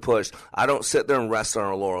ever been pushed. I don't sit there and rest on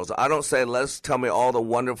our laurels. I don't say, let's tell me all the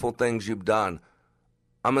wonderful things you've done.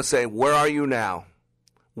 I'm going to say, where are you now?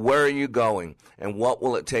 Where are you going? And what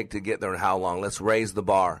will it take to get there and how long? Let's raise the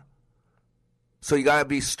bar. So you got to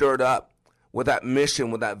be stirred up with that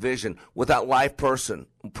mission, with that vision, with that life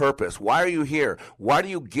purpose. Why are you here? Why do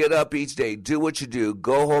you get up each day, do what you do,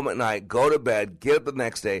 go home at night, go to bed, get up the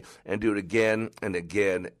next day, and do it again and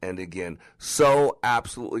again and again? So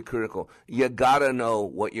absolutely critical. You got to know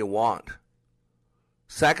what you want.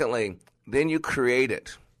 Secondly, then you create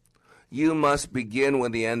it. You must begin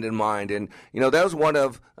with the end in mind. And, you know, that was one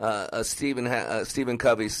of Stephen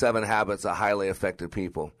Covey's 7 habits of highly effective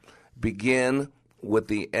people. Begin with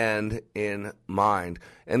the end in mind.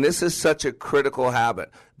 And this is such a critical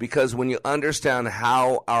habit, because when you understand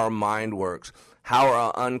how our mind works, how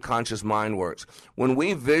our unconscious mind works, when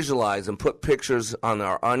we visualize and put pictures on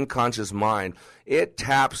our unconscious mind, it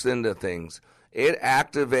taps into things. It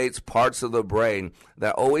activates parts of the brain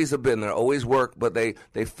that always have been there, always work, but they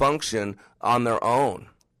function on their own.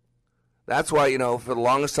 That's why, you know, for the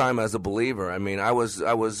longest time as a believer, I mean, I was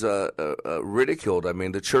ridiculed. I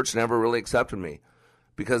mean, the church never really accepted me,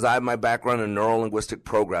 because I have my background in neuro-linguistic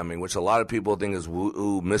programming, which a lot of people think is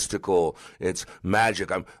woo-oo, mystical, it's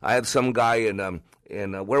magic. I had some guy in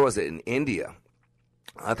where was it, in India.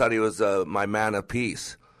 I thought he was my man of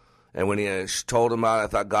peace. And when he told him about it, I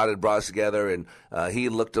thought God had brought us together, and he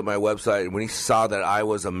looked at my website, and when he saw that I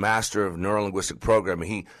was a master of neuro-linguistic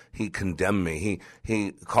programming, he condemned me.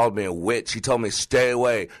 He called me a witch. He told me, stay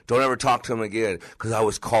away. Don't ever talk to him again, because I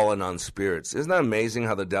was calling on spirits. Isn't that amazing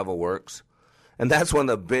how the devil works? And that's one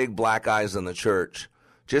of the big black eyes in the church.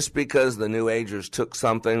 Just because the New Agers took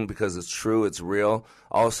something, because it's true, it's real,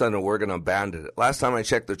 all of a sudden we're going to abandon it. Last time I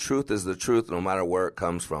checked, the truth is the truth no matter where it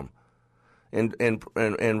comes from.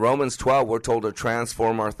 In Romans 12, we're told to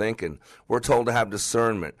transform our thinking. We're told to have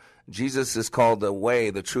discernment. Jesus is called the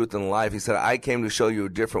way, the truth, and life. He said, I came to show you a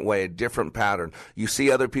different way, a different pattern. You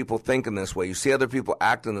see other people thinking this way. You see other people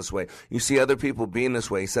acting this way. You see other people being this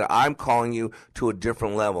way. He said, I'm calling you to a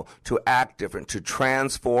different level, to act different, to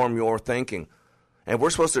transform your thinking. And we're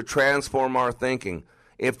supposed to transform our thinking.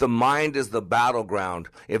 If the mind is the battleground,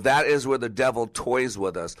 if that is where the devil toys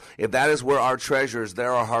with us, if that is where our treasure is,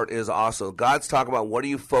 there our heart is also. God's talking about, what are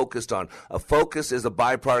you focused on? A focus is a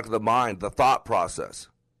byproduct of the mind, the thought process.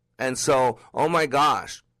 And so, oh my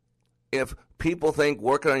gosh, if people think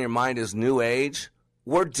working on your mind is new age,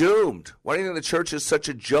 we're doomed. Why do you think the church is such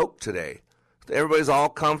a joke today? Everybody's all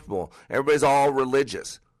comfortable. Everybody's all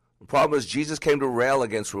religious. The problem is Jesus came to rail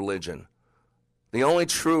against religion. The only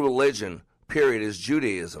true religion, period, is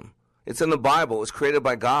Judaism. It's in the Bible. It was created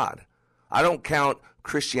by God. I don't count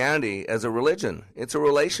Christianity as a religion. It's a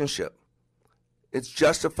relationship. It's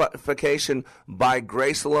justification by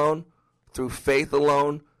grace alone, through faith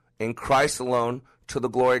alone, in Christ alone, to the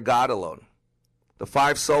glory of God alone. The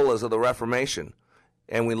 5 solas of the Reformation.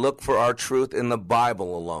 And we look for our truth in the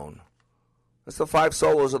Bible alone. That's the 5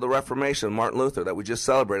 solas of the Reformation, Martin Luther, that we just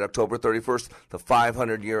celebrated October 31st, the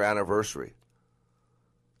 500-year anniversary.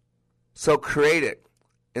 So Create It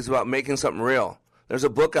is about making something real. There's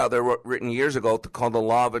a book out there written years ago called The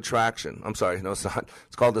Law of Attraction. I'm sorry, no, it's not.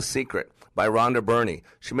 It's called The Secret by Rhonda Byrne.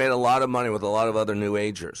 She made a lot of money with a lot of other New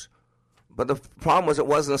Agers. But the problem was, it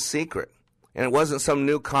wasn't a secret, and it wasn't some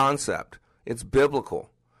new concept. It's biblical.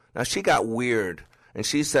 Now, she got weird, and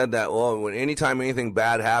she said that, well, anytime anything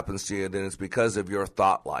bad happens to you, then it's because of your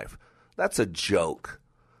thought life. That's a joke.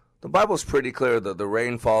 The Bible's pretty clear that the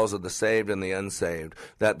rain falls on the saved and the unsaved,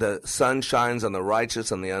 that the sun shines on the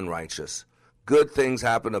righteous and the unrighteous. Good things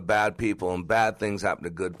happen to bad people, and bad things happen to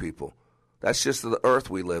good people. That's just the earth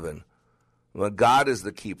we live in. But God is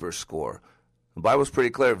the keeper score. The Bible's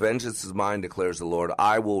pretty clear. Vengeance is mine, declares the Lord.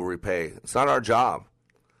 I will repay. It's not our job.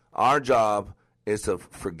 Our job is to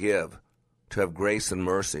forgive, to have grace and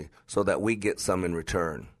mercy, so that we get some in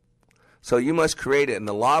return. So you must create it. And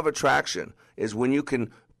the law of attraction is when you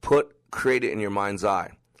can create it in your mind's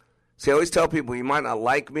eye. See, I always tell people, you might not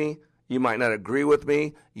like me, you might not agree with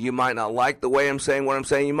me, you might not like the way I'm saying what I'm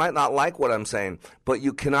saying, you might not like what I'm saying, but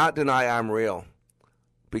you cannot deny I'm real.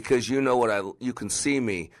 Because you know you can see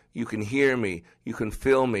me, you can hear me, you can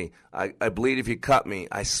feel me. I bleed if you cut me.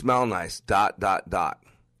 I smell nice. ...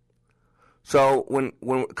 So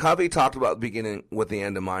when Covey talked about beginning with the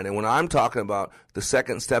end in mind, and when I'm talking about the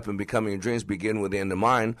second step in becoming your dreams begin with the end in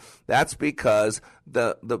mind, that's because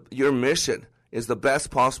your mission is the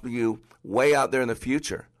best possible you way out there in the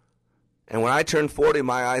future. And when I turned 40,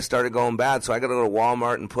 my eyes started going bad, so I got to go to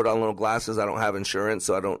Walmart and put on little glasses. I don't have insurance,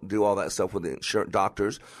 so I don't do all that stuff with the insurance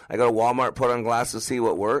doctors. I go to Walmart, put on glasses, see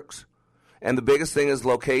what works. And the biggest thing is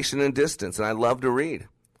location and distance, and I love to read.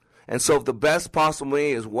 And so if the best possible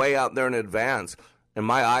me is way out there in advance, and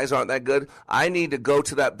my eyes aren't that good, I need to go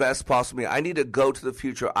to that best possible me. I need to go to the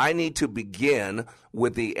future. I need to begin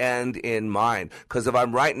with the end in mind. Because if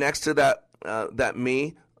I'm right next to that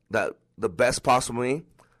me, the best possible me,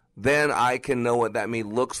 then I can know what that me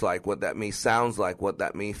looks like, what that me sounds like, what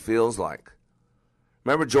that me feels like.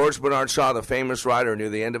 Remember George Bernard Shaw, the famous writer, near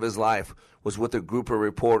the end of his life, was with a group of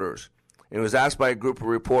reporters. And he was asked by a group of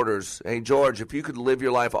reporters, hey, George, if you could live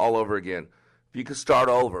your life all over again, if you could start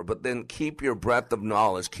over, but then keep your breadth of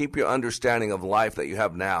knowledge, keep your understanding of life that you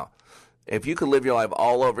have now. If you could live your life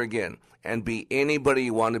all over again and be anybody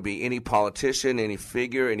you want to be, any politician, any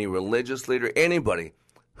figure, any religious leader, anybody,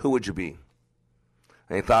 who would you be?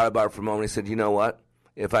 And he thought about it for a moment. He said, you know what?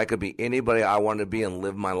 If I could be anybody I wanted to be and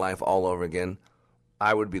live my life all over again,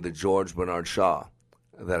 I would be the George Bernard Shaw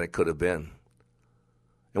that I could have been.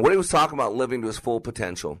 And what he was talking about, living to his full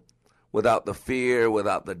potential, without the fear,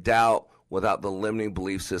 without the doubt, without the limiting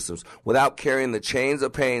belief systems, without carrying the chains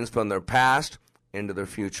of pains from their past into their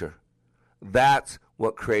future. That's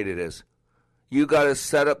what Create It is. You got to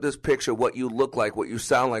set up this picture, what you look like, what you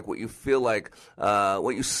sound like, what you feel like,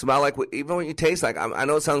 what you smell like, even what you taste like. I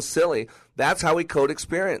know it sounds silly. That's how we code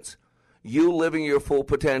experience. You living your full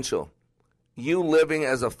potential. You living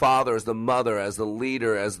as a father, as the mother, as the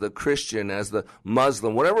leader, as the Christian, as the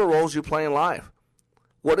Muslim, whatever roles you play in life.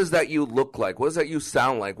 What does that you look like? What does that you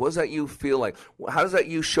sound like? What does that you feel like? How does that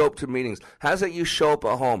you show up to meetings? How does that you show up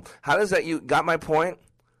at home? How does that you, got my point?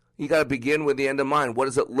 You got to begin with the end in mind. What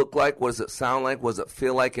does it look like? What does it sound like? What does it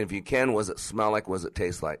feel like? And if you can, what does it smell like? What does it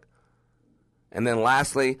taste like? And then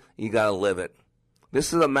lastly, you got to live it.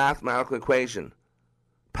 This is a mathematical equation.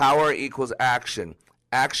 Power equals action.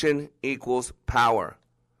 Action equals power.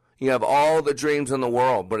 You have all the dreams in the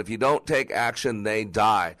world, but if you don't take action, they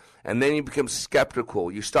die. And then you become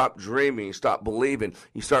skeptical. You stop dreaming. You stop believing.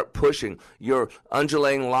 You start pushing. Your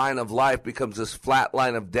undulating line of life becomes this flat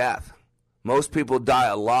line of death. Most people die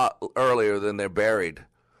a lot earlier than they're buried.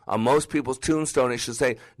 On most people's tombstone, it should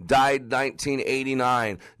say, died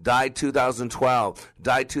 1989, died 2012,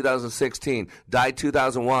 died 2016, died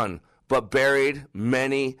 2001, but buried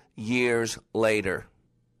many years later.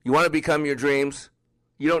 You want to become your dreams?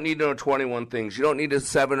 You don't need to know 21 things. You don't need to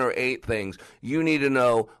 7 or 8 things. You need to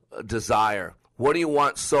know desire. What do you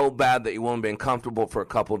want so bad that you won't be uncomfortable for a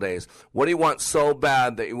couple days? What do you want so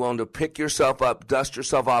bad that you're willing to pick yourself up, dust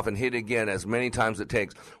yourself off, and hit again as many times as it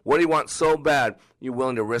takes? What do you want so bad you're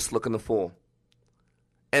willing to risk looking the fool?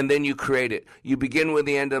 And then you create it. You begin with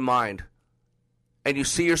the end in mind. And you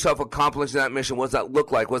see yourself accomplishing that mission. What does that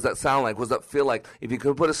look like? What does that sound like? What does that feel like? If you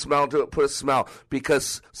can put a smell to it, put a smell.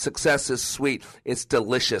 Because success is sweet. It's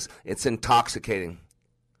delicious. It's intoxicating.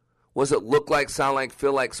 What does it look like, sound like,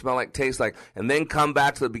 feel like, smell like, taste like? And then come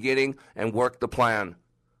back to the beginning and work the plan.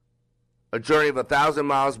 A journey of 1,000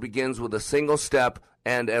 miles begins with a single step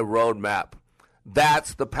and a roadmap.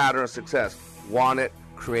 That's the pattern of success. Want it,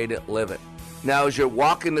 create it, live it. Now, as you're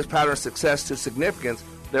walking this pattern of success to significance,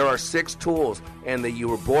 there are 6 tools, and that you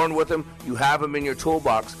were born with them. You have them in your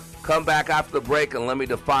toolbox. Come back after the break and let me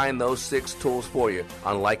define those 6 tools for you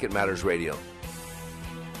on Like It Matters Radio.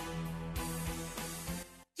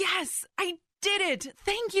 Yes, I did it.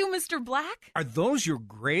 Thank you, Mr. Black. Are those your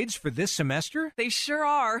grades for this semester? They sure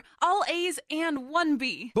are. All A's and 1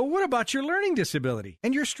 B. But what about your learning disability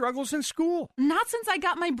and your struggles in school? Not since I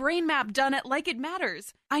got my brain map done at Like It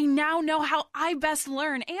Matters. I now know how I best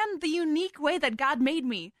learn and the unique way that God made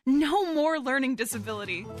me. No more learning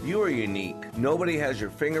disability. You are unique. Nobody has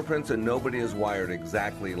your fingerprints and nobody is wired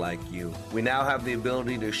exactly like you. We now have the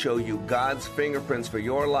ability to show you God's fingerprints for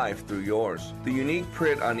your life through yours. The unique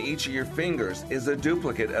print on each of your fingers is a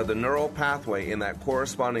duplicate of the neural pathway in that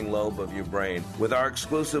corresponding lobe of your brain. With our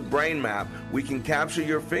exclusive brain map, we can capture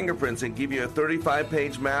your fingerprints and give you a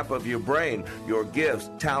 35-page map of your brain, your gifts,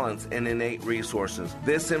 talents, and innate resources.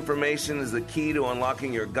 This information is the key to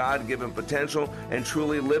unlocking your God-given potential and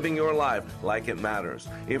truly living your life like it matters.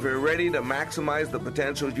 If you're ready to maximize the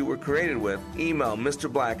potential you were created with, email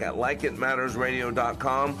Mr. Black at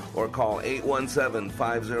likeitmattersradio.com or call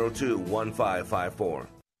 817-502-1554.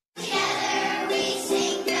 Together we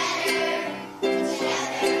sing better.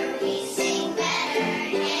 Together we sing better.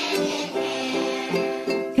 Hand in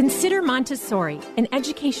hand. Consider Montessori, an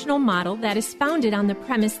educational model that is founded on the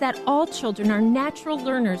premise that all children are natural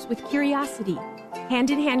learners with curiosity.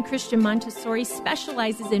 Hand-in-Hand Christian Montessori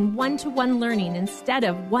specializes in one-to-one learning instead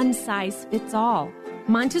of one-size-fits-all.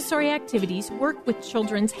 Montessori activities work with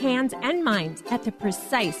children's hands and minds at the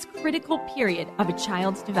precise, critical period of a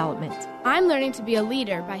child's development. I'm learning to be a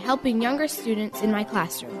leader by helping younger students in my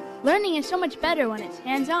classroom. Learning is so much better when it's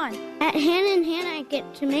hands-on. At Hand in Hand, I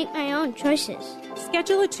get to make my own choices.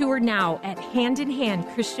 Schedule a tour now at Hand in Hand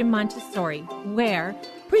Christian Montessori, where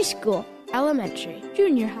preschool, elementary,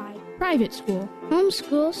 junior high, private school,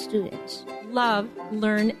 homeschool students love,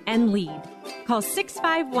 learn, and lead. Call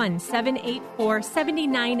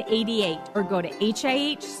 651-784-7988 or go to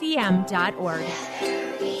HIHCM.org.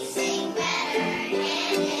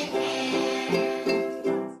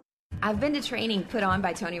 I've been to training put on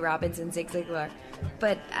by Tony Robbins and Zig Ziglar,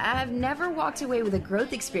 but I've never walked away with a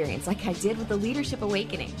growth experience like I did with the Leadership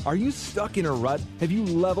Awakening. Are you stuck in a rut? Have you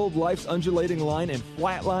leveled life's undulating line and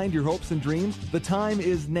flatlined your hopes and dreams? The time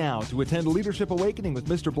is now to attend Leadership Awakening with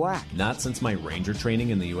Mr. Black. Not since my Ranger training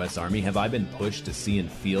in the U.S. Army have I been pushed to see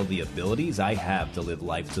and feel the abilities I have to live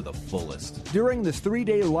life to the fullest. During this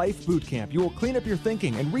 3-day life boot camp, you will clean up your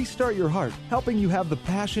thinking and restart your heart, helping you have the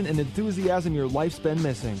passion and enthusiasm your life's been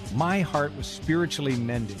missing. My heart was spiritually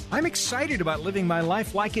mended. I'm excited about living my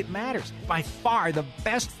life like it matters. By far the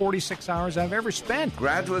best 46 hours I've ever spent.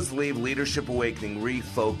 Graduates leave Leadership Awakening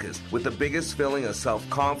refocused with the biggest feeling of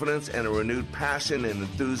self-confidence and a renewed passion and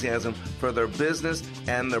enthusiasm for their business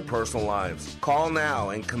and their personal lives. Call now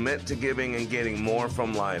and commit to giving and getting more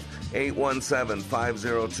from life.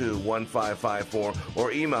 817-502-1554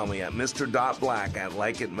 or email me at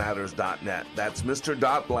mr.black@likeitmatters.net. That's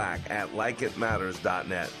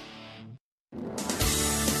mr.black@likeitmatters.net.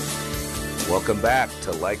 Welcome back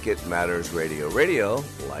to Like It Matters Radio. Radio,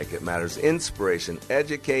 like it matters, inspiration,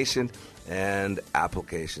 education, and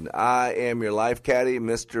application. I am your life caddy,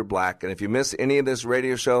 Mr. Black. And if you miss any of this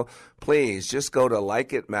radio show, please just go to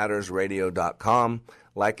likeitmattersradio.com,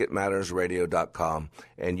 likeitmattersradio.com,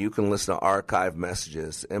 and you can listen to archive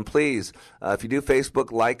messages. And please, if you do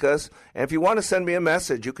Facebook, like us. And if you want to send me a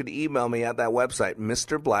message, you can email me at that website,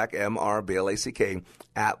 Mr. Black, MRBLACK,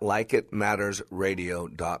 at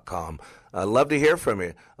likeitmattersradio.com. I'd love to hear from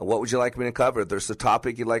you. What would you like me to cover? If there's a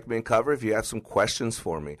topic you'd like me to cover, if you have some questions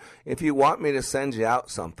for me, if you want me to send you out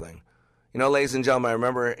something. You know, ladies and gentlemen, I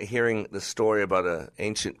remember hearing the story about an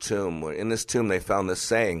ancient tomb. In this tomb, they found this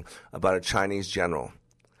saying about a Chinese general.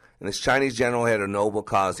 And this Chinese general had a noble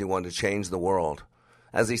cause. He wanted to change the world.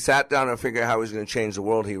 As he sat down and figured out how he was going to change the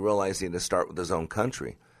world, he realized he had to start with his own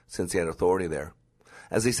country, since he had authority there.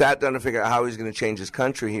 As he sat down to figure out how he was going to change his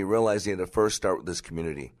country, he realized he had to first start with his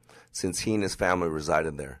community, since he and his family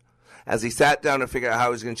resided there. As he sat down to figure out how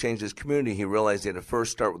he was going to change his community, he realized he had to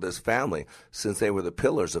first start with his family, since they were the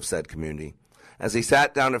pillars of said community. As he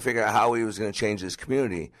sat down to figure out how he was going to change his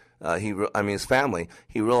community, his family,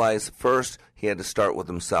 he realized first he had to start with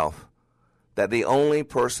himself. That the only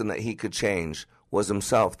person that he could change was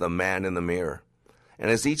himself, the man in the mirror. And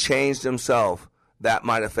as he changed himself, that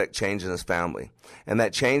might affect change in his family. And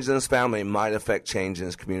that change in his family might affect change in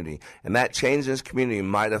his community. And that change in his community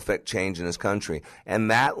might affect change in his country.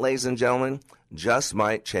 And that, ladies and gentlemen, just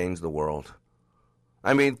might change the world.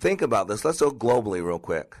 I mean, think about this. Let's go globally real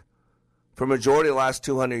quick. For a majority of the last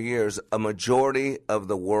 200 years, a majority of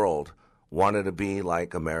the world wanted to be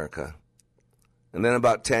like America. And then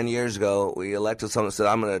about 10 years ago, we elected someone that said,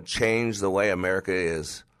 I'm going to change the way America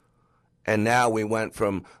is. And now we went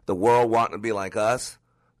from the world wanting to be like us,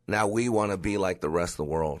 now we want to be like the rest of the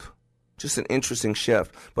world. Just an interesting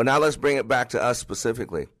shift. But now let's bring it back to us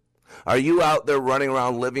specifically. Are you out there running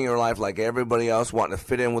around living your life like everybody else, wanting to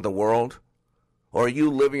fit in with the world? Or are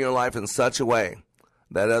you living your life in such a way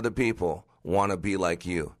that other people want to be like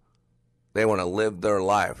you? They want to live their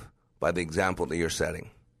life by the example that you're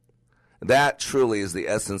setting. That truly is the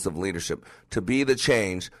essence of leadership, to be the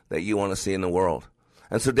change that you want to see in the world.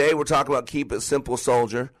 And today we're talking about keep it simple,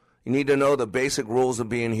 soldier. You need to know the basic rules of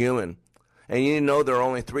being human. And you need to know there are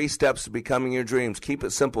only 3 steps to becoming your dreams. Keep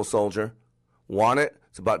it simple, soldier. Want it?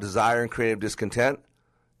 It's about desire and creative discontent.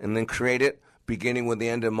 And then create it, beginning with the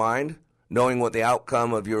end in mind, knowing what the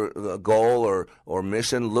outcome of your goal or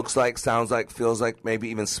mission looks like, sounds like, feels like, maybe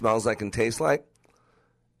even smells like and tastes like.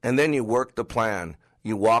 And then you work the plan.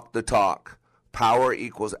 You walk the talk. Power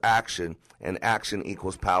equals action, and action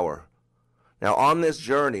equals power. Now, on this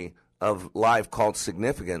journey of life called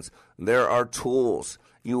significance, there are tools.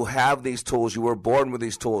 You have these tools. You were born with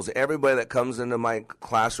these tools. Everybody that comes into my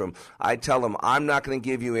classroom, I tell them, I'm not going to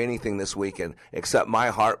give you anything this weekend except my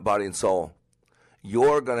heart, body, and soul.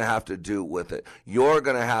 You're going to have to do with it. You're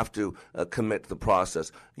going to have to commit to the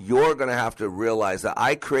process. You're going to have to realize that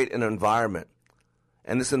I create an environment.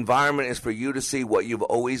 And this environment is for you to see what you've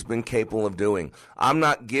always been capable of doing. I'm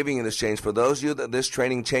not giving you this change. For those of you that this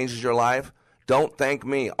training changes your life, don't thank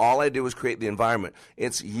me. All I do is create the environment.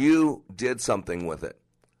 It's you did something with it.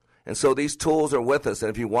 And so these tools are with us. And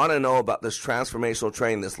if you want to know about this transformational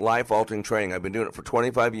training, this life-altering training, I've been doing it for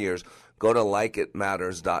 25 years, go to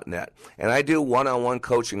likeitmatters.net. And I do one-on-one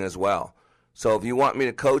coaching as well. So if you want me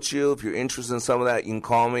to coach you, if you're interested in some of that, you can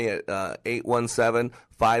call me at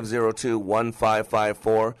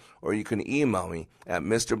 817-502-1554, or you can email me at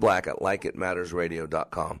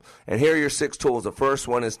mrblack@likeitmattersradio.com. And here are your 6 tools. The first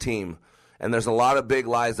one is team. And there's a lot of big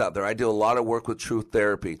lies out there. I do a lot of work with truth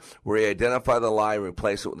therapy, where you identify the lie and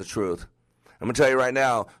replace it with the truth. I'm going to tell you right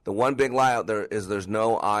now, the one big lie out there is there's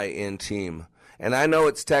no I in team. And I know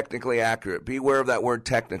it's technically accurate. Beware of that word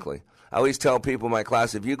technically. I always tell people in my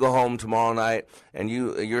class, if you go home tomorrow night and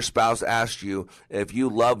your spouse asks you if you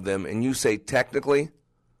love them and you say technically,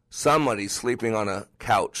 somebody's sleeping on a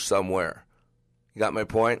couch somewhere. You got my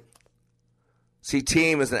point? See,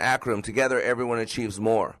 team is an acronym. Together, everyone achieves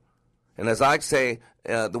more. And as I say,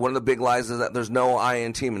 one of the big lies is that there's no I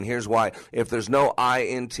in team, and here's why. If there's no I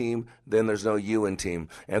in team, then there's no you in team.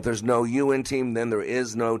 And if there's no you in team, then there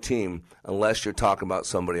is no team, unless you're talking about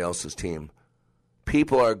somebody else's team.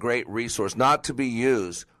 People are a great resource, not to be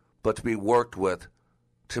used, but to be worked with,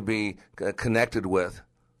 to be connected with,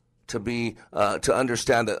 to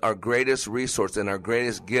understand that our greatest resource and our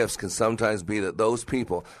greatest gifts can sometimes be that those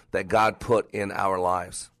people that God put in our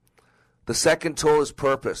lives. The second tool is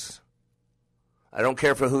purpose. I don't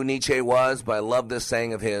care for who Nietzsche was, but I love this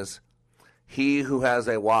saying of his. He who has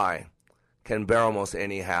a why can bear almost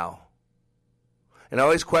any how. And I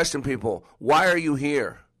always question people, why are you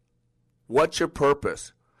here? What's your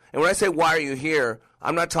purpose? And when I say, why are you here,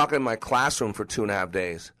 I'm not talking in my classroom for 2.5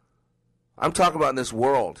 days. I'm talking about in this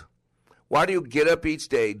world. Why do you get up each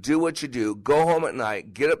day, do what you do, go home at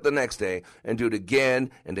night, get up the next day, and do it again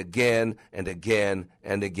and again and again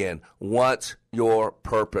and again? What's your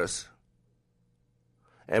purpose?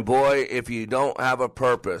 And boy, if you don't have a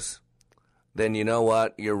purpose, then you know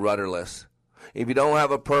what? You're rudderless. If you don't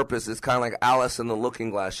have a purpose, it's kind of like Alice in the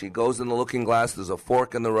Looking Glass. She goes in the looking glass, there's a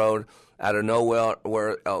fork in the road. Out of nowhere,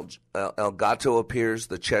 where El Gato appears,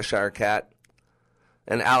 the Cheshire Cat.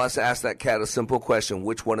 And Alice asked that cat a simple question: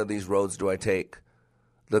 which one of these roads do I take?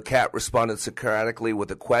 The cat responded Socratically with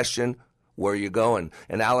a question: where are you going?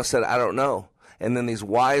 And Alice said, I don't know. And then these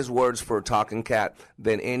wise words for a talking cat: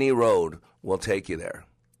 then any road will take you there.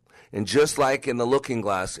 And just like in the looking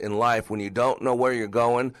glass in life, when you don't know where you're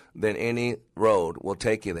going, then any road will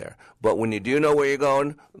take you there. But when you do know where you're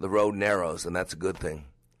going, the road narrows, and that's a good thing.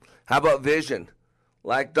 How about vision?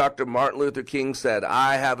 Like Dr. Martin Luther King said,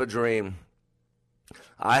 I have a dream.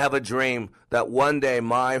 I have a dream that one day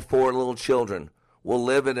my 4 little children will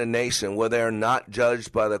live in a nation where they are not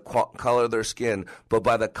judged by the color of their skin, but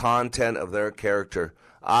by the content of their character.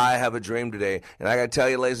 I have a dream today, and I got to tell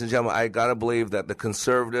you, ladies and gentlemen, I got to believe that the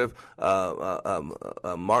conservative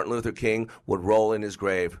Martin Luther King would roll in his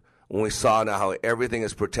grave when we saw now how everything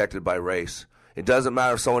is protected by race. It doesn't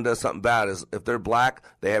matter if someone does something bad. If they're black,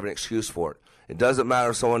 they have an excuse for it. It doesn't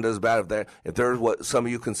matter if someone does bad. If they're what some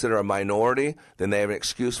of you consider a minority, then they have an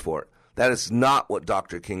excuse for it. That is not what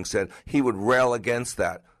Dr. King said. He would rail against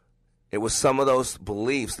that. It was some of those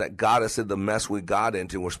beliefs that got us in the mess we got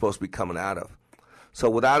into and we're supposed to be coming out of. So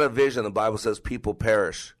without a vision, the Bible says people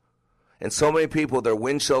perish. And so many people, their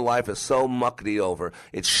windshield life is so muckety over.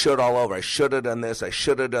 It's should all over. I should have done this. I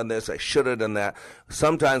should have done this. I should have done that.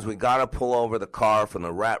 Sometimes we got to pull over the car from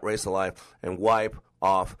the rat race of life and wipe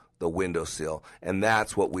off the windowsill. And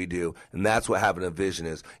that's what we do. And that's what having a vision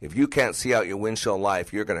is. If you can't see out your windshield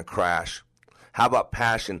life, you're going to crash. How about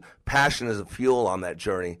passion? Passion is a fuel on that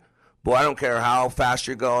journey. Boy, I don't care how fast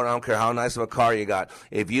you're going. I don't care how nice of a car you got.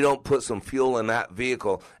 If you don't put some fuel in that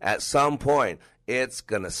vehicle, at some point, it's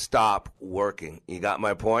going to stop working. You got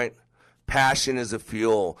my point? Passion is a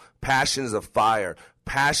fuel. Passion is a fire.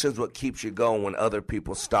 Passion is what keeps you going when other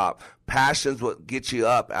people stop. Passion is what gets you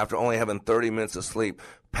up after only having 30 minutes of sleep.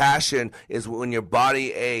 Passion is when your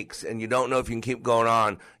body aches and you don't know if you can keep going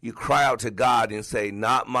on. You cry out to God and say,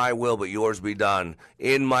 not my will, but yours be done.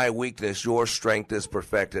 In my weakness, your strength is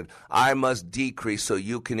perfected. I must decrease so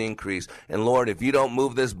you can increase. And Lord, if you don't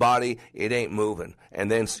move this body, it ain't moving. And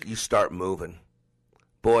then you start moving.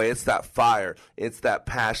 Boy, it's that fire. It's that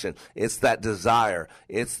passion. It's that desire.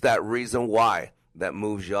 It's that reason why that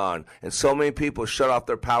moves you on. And so many people shut off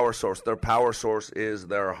their power source. Their power source is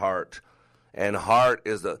their heart. And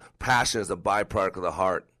passion is a byproduct of the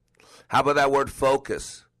heart. How about that word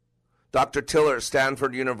focus? Dr. Tiller at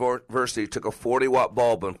Stanford University took a 40-watt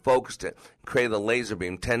bulb and focused it, and created a laser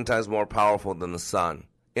beam 10 times more powerful than the sun.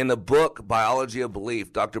 In the book, Biology of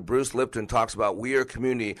Belief, Dr. Bruce Lipton talks about we are a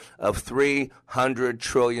community of 300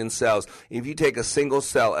 trillion cells. If you take a single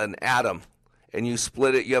cell, an atom, and you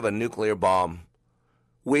split it, you have a nuclear bomb.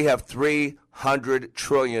 We have 300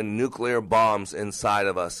 trillion nuclear bombs inside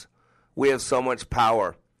of us. We have so much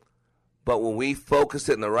power. But when we focus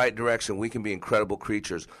it in the right direction, we can be incredible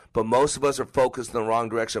creatures. But most of us are focused in the wrong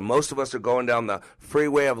direction. Most of us are going down the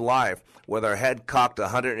freeway of life with our head cocked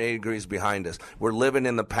 180 degrees behind us. We're living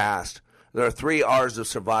in the past. There are 3 R's of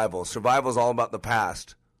survival. Survival is all about the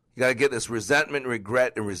past. You got to get this resentment,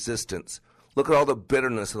 regret, and resistance. Look at all the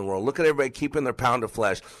bitterness in the world. Look at everybody keeping their pound of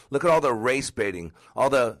flesh. Look at all the race baiting, all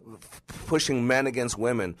the pushing men against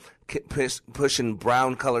women, pushing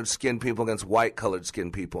brown-colored skinned people against white-colored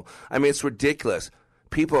skinned people. I mean, it's ridiculous.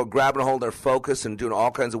 People are grabbing a hold of their focus and doing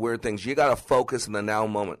all kinds of weird things. You got to focus in the now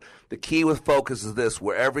moment. The key with focus is this: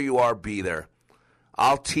 wherever you are, be there.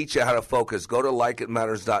 I'll teach you how to focus. Go to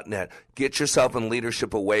likeitmatters.net. Get yourself in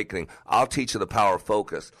Leadership Awakening. I'll teach you the power of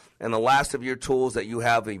focus. And the last of your tools that you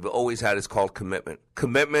have that you've always had is called commitment.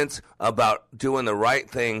 Commitment's about doing the right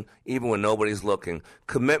thing even when nobody's looking.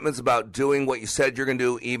 Commitment's about doing what you said you're going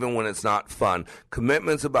to do even when it's not fun.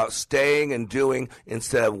 Commitment's about staying and doing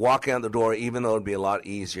instead of walking out the door even though it'd be a lot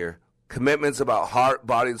easier. Commitment's about heart,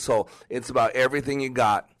 body, and soul. It's about everything you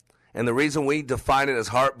got. And the reason we define it as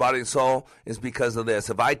heart, body, and soul is because of this.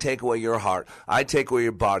 If I take away your heart, I take away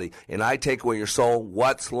your body, and I take away your soul,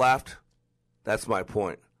 what's left? That's my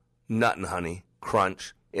point. Nothing, honey.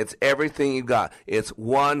 Crunch. It's everything you got. It's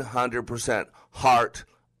 100% heart,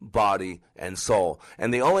 body, and soul.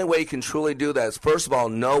 And the only way you can truly do that is, first of all,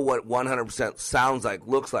 know what 100% sounds like,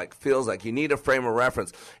 looks like, feels like. You need a frame of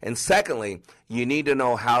reference. And secondly, you need to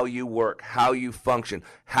know how you work, how you function,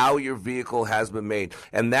 how your vehicle has been made.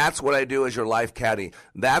 And that's what I do as your life caddy.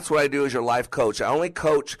 That's what I do as your life coach. I only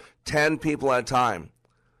coach 10 people at a time.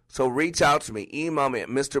 So reach out to me. Email me at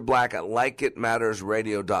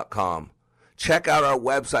mrblack@likeitmattersradio.com. Check out our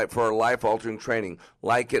website for our life-altering training,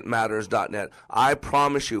 likeitmatters.net. I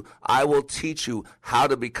promise you, I will teach you how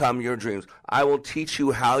to become your dreams. I will teach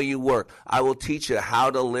you how you work. I will teach you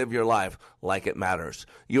how to live your life like it matters.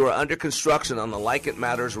 You are under construction on the Like It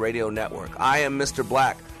Matters radio network. I am Mr.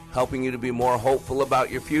 Black, helping you to be more hopeful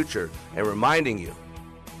about your future and reminding you,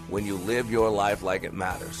 when you live your life like it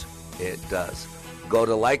matters, it does. Go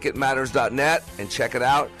to likeitmatters.net and check it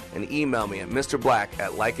out, and email me at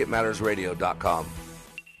mrblack@likeitmattersradio.com.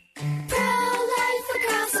 Pro-life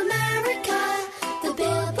across America, the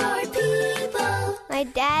Billboard people. My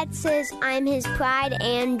dad says I'm his pride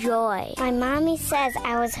and joy. My mommy says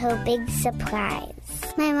I was her big surprise.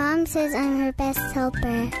 My mom says I'm her best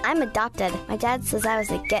helper. I'm adopted. My dad says I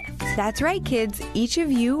was a gift. That's right, kids. Each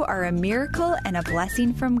of you are a miracle and a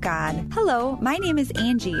blessing from God. Hello, my name is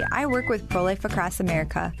Angie. I work with Pro-Life Across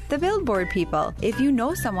America, the Billboard people. If you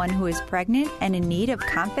know someone who is pregnant and in need of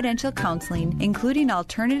confidential counseling, including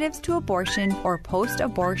alternatives to abortion or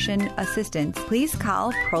post-abortion assistance, please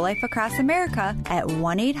call Pro-Life Across America at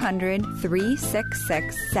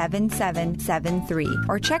 1-800-366-7773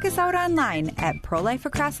 or check us out online at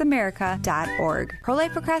prolifeacrossamerica.org.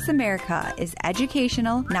 Pro-Life Across America is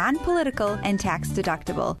educational, non-political, and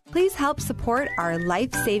tax-deductible. Please help support our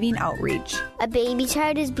life-saving outreach. A baby's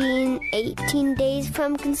heart is being 18 days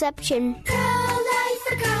from conception.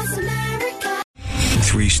 Pro-life across America.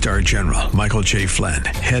 3-star General Michael J. Flynn,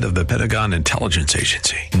 head of the Pentagon Intelligence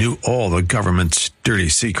Agency, knew all the government's dirty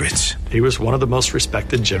secrets. He was one of the most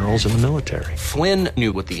respected generals in the military. Flynn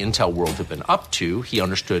knew what the intel world had been up to. He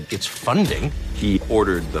understood its funding. He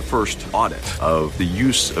ordered the first audit of the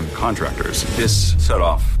use of contractors. This set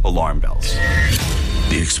off alarm bells.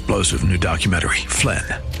 The explosive new documentary, Flynn,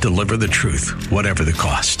 Deliver the Truth, Whatever the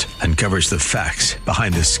Cost, uncovers the facts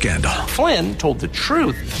behind this scandal. Flynn told the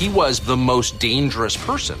truth. He was the most dangerous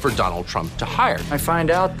person for Donald Trump to hire. I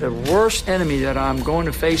find out the worst enemy that I'm going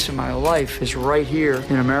to face in my life is right here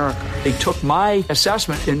in America. They took my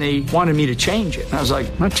assessment and they wanted me to change it. And I was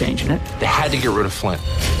like, I'm not changing it. They had to get rid of Flynn.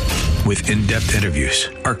 With in-depth interviews,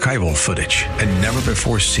 archival footage, and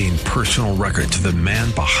never-before-seen personal records of the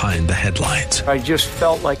man behind the headlines. I just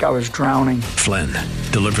felt like I was drowning. Flynn,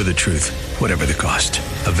 Deliver the Truth, Whatever the Cost.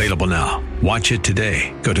 Available now. Watch it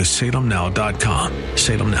today. Go to salemnow.com.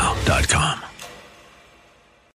 salemnow.com.